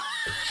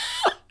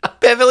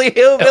 Beverly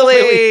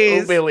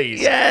Hillbillies. Hillbillies.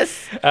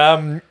 Yes.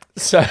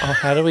 So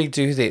How do we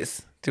do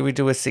this? Do we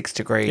do a 6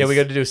 degrees? yeah, we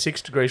got to do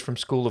 6 degrees from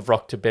School of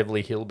Rock to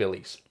Beverly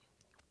Hillbillies.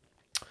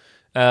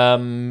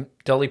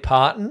 Dolly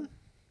Parton,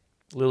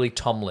 Lily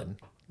Tomlin.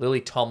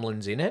 Lily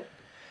Tomlin's in it.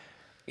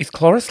 Is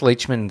Cloris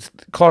Leachman's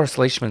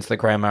the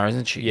grandma,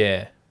 isn't she?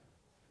 Yeah.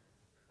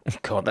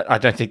 God, I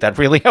don't think that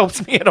really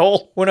helps me at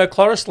all. Well, no,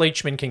 Cloris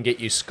Leachman can get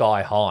you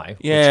Sky High,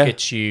 Yeah. which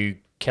gets you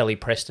Kelly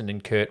Preston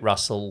and Kurt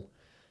Russell,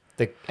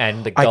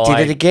 and the guy I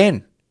did it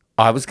again.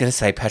 I was going to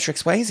say Patrick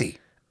Swayze.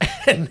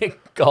 and the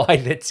guy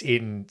that's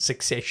in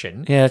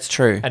Succession, Yeah, that's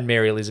true. and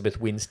Mary Elizabeth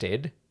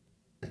Winstead.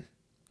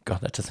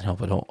 God, that doesn't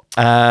help at all.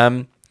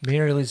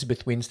 Mary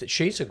Elizabeth Winstead,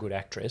 she's a good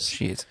actress.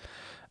 She is.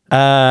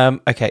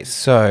 Okay,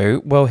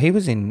 so, well, he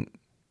was in,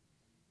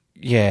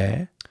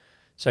 yeah.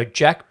 So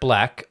Jack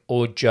Black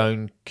or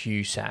Joan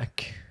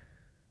Cusack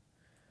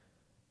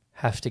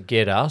have to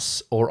get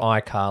us, or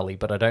iCarly,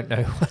 but I don't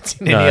know what's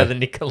in any No. other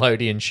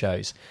Nickelodeon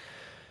shows.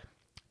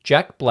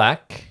 Jack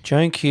Black.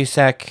 Joan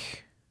Cusack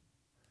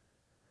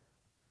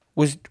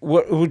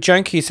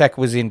Joan Cusack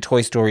was in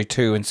Toy Story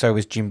 2, and so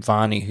was Jim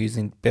Varney, who's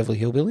in Beverly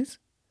Hillbillies.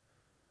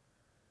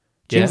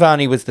 Jim Yeah.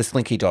 Varney was the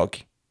Slinky Dog,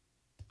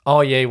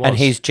 Oh, yeah, he was. and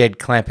he's Jed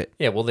Clampett.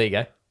 Yeah, well, there you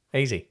go.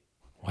 Easy.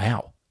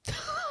 Wow.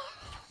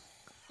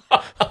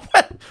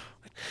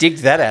 Digged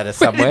that out of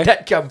Where somewhere. did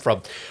that come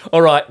from?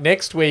 All right,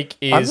 next week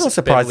is I'm not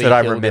surprised Beverly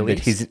that I remembered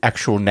Hillbillies. his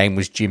actual name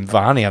was Jim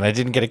Varney, and I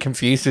didn't get it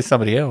confused with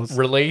somebody else.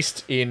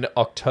 Released in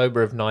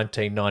October of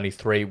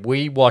 1993.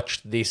 We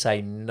watched this a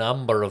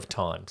number of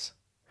times.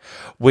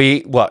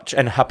 We watch,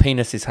 and her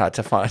penis is hard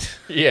to find.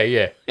 Yeah,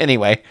 yeah.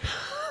 Anyway,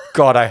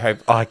 God, I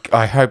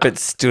hope it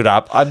stood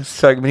up. I'm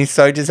going to be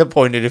so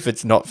disappointed if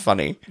it's not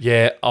funny.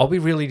 Yeah, I'll be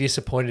really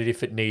disappointed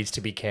if it needs to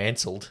be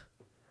cancelled.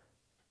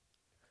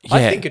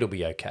 I think it'll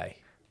be okay.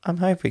 I'm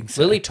hoping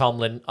so. Lily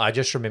Tomlin, I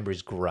just remember,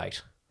 is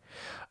great.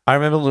 I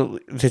remember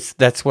this.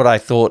 That's what I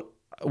thought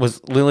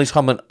was Lily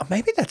Tomlin.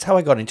 Maybe that's how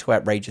I got into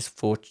Outrageous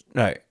Fortune.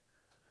 No,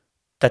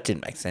 that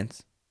didn't make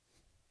sense.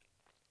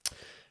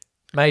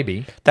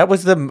 Maybe. That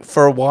was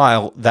for a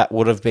while, that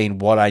would have been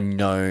what I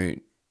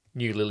knew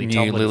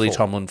Lily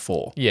Tomlin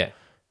for. Yeah.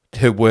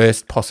 Her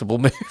worst possible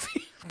movie,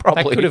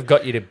 probably. That could have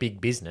got you to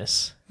Big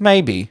Business.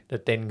 Maybe.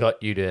 That then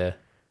got you to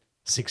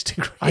 6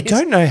 Degrees. I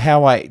don't know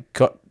how I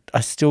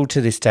still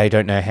to this day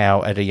don't know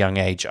how at a young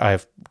age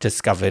I've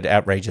discovered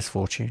Outrageous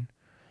Fortune.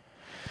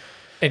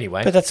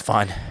 Anyway. But that's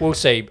fine. We'll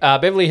see.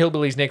 Beverly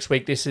Hillbillies next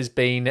week. This has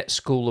been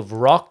School of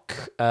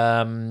Rock.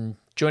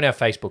 Join our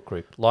Facebook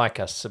group. Like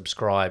us,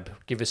 subscribe,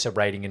 give us a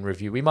rating and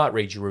review. We might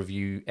read your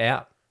review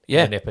out in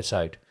an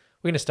episode.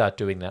 We're going to start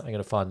doing that. I'm going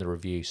to find the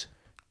reviews.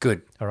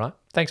 Good. All right.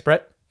 Thanks,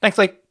 Brett. Thanks,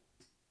 Lee.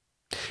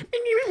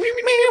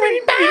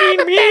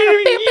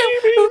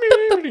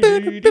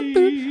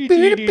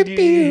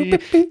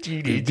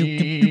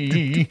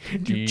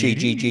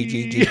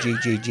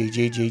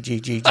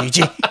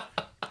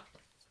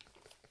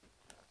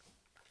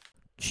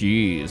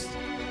 Cheers.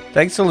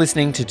 Thanks for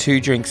listening to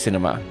Two Drink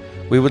Cinema.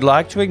 We would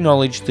like to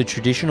acknowledge the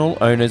traditional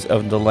owners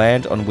of the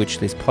land on which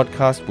this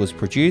podcast was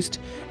produced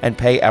and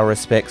pay our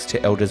respects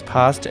to elders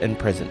past and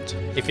present.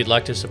 If you'd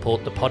like to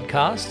support the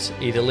podcast,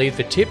 either leave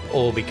the tip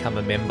or become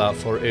a member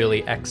for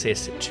early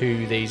access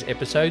to these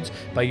episodes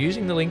by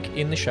using the link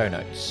in the show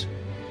notes.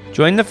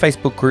 Join the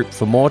Facebook group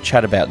for more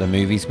chat about the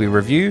movies we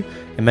review,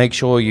 and make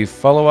sure you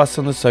follow us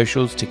on the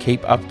socials to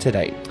keep up to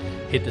date.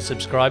 Hit the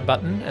subscribe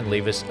button and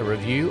leave us a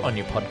review on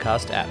your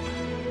podcast app.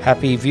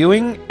 Happy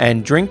viewing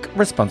and drink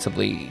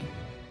responsibly.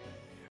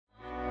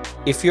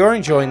 If you're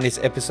enjoying this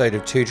episode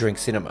of Two Drink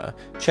Cinema,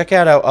 check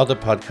out our other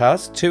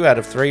podcast, 2 out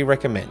of 3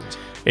 Recommend.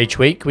 Each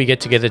week, we get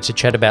together to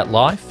chat about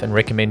life and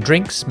recommend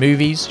drinks,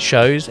 movies,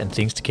 shows, and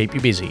things to keep you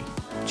busy.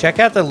 Check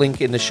out the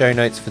link in the show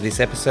notes for this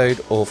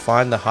episode or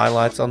find the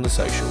highlights on the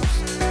socials.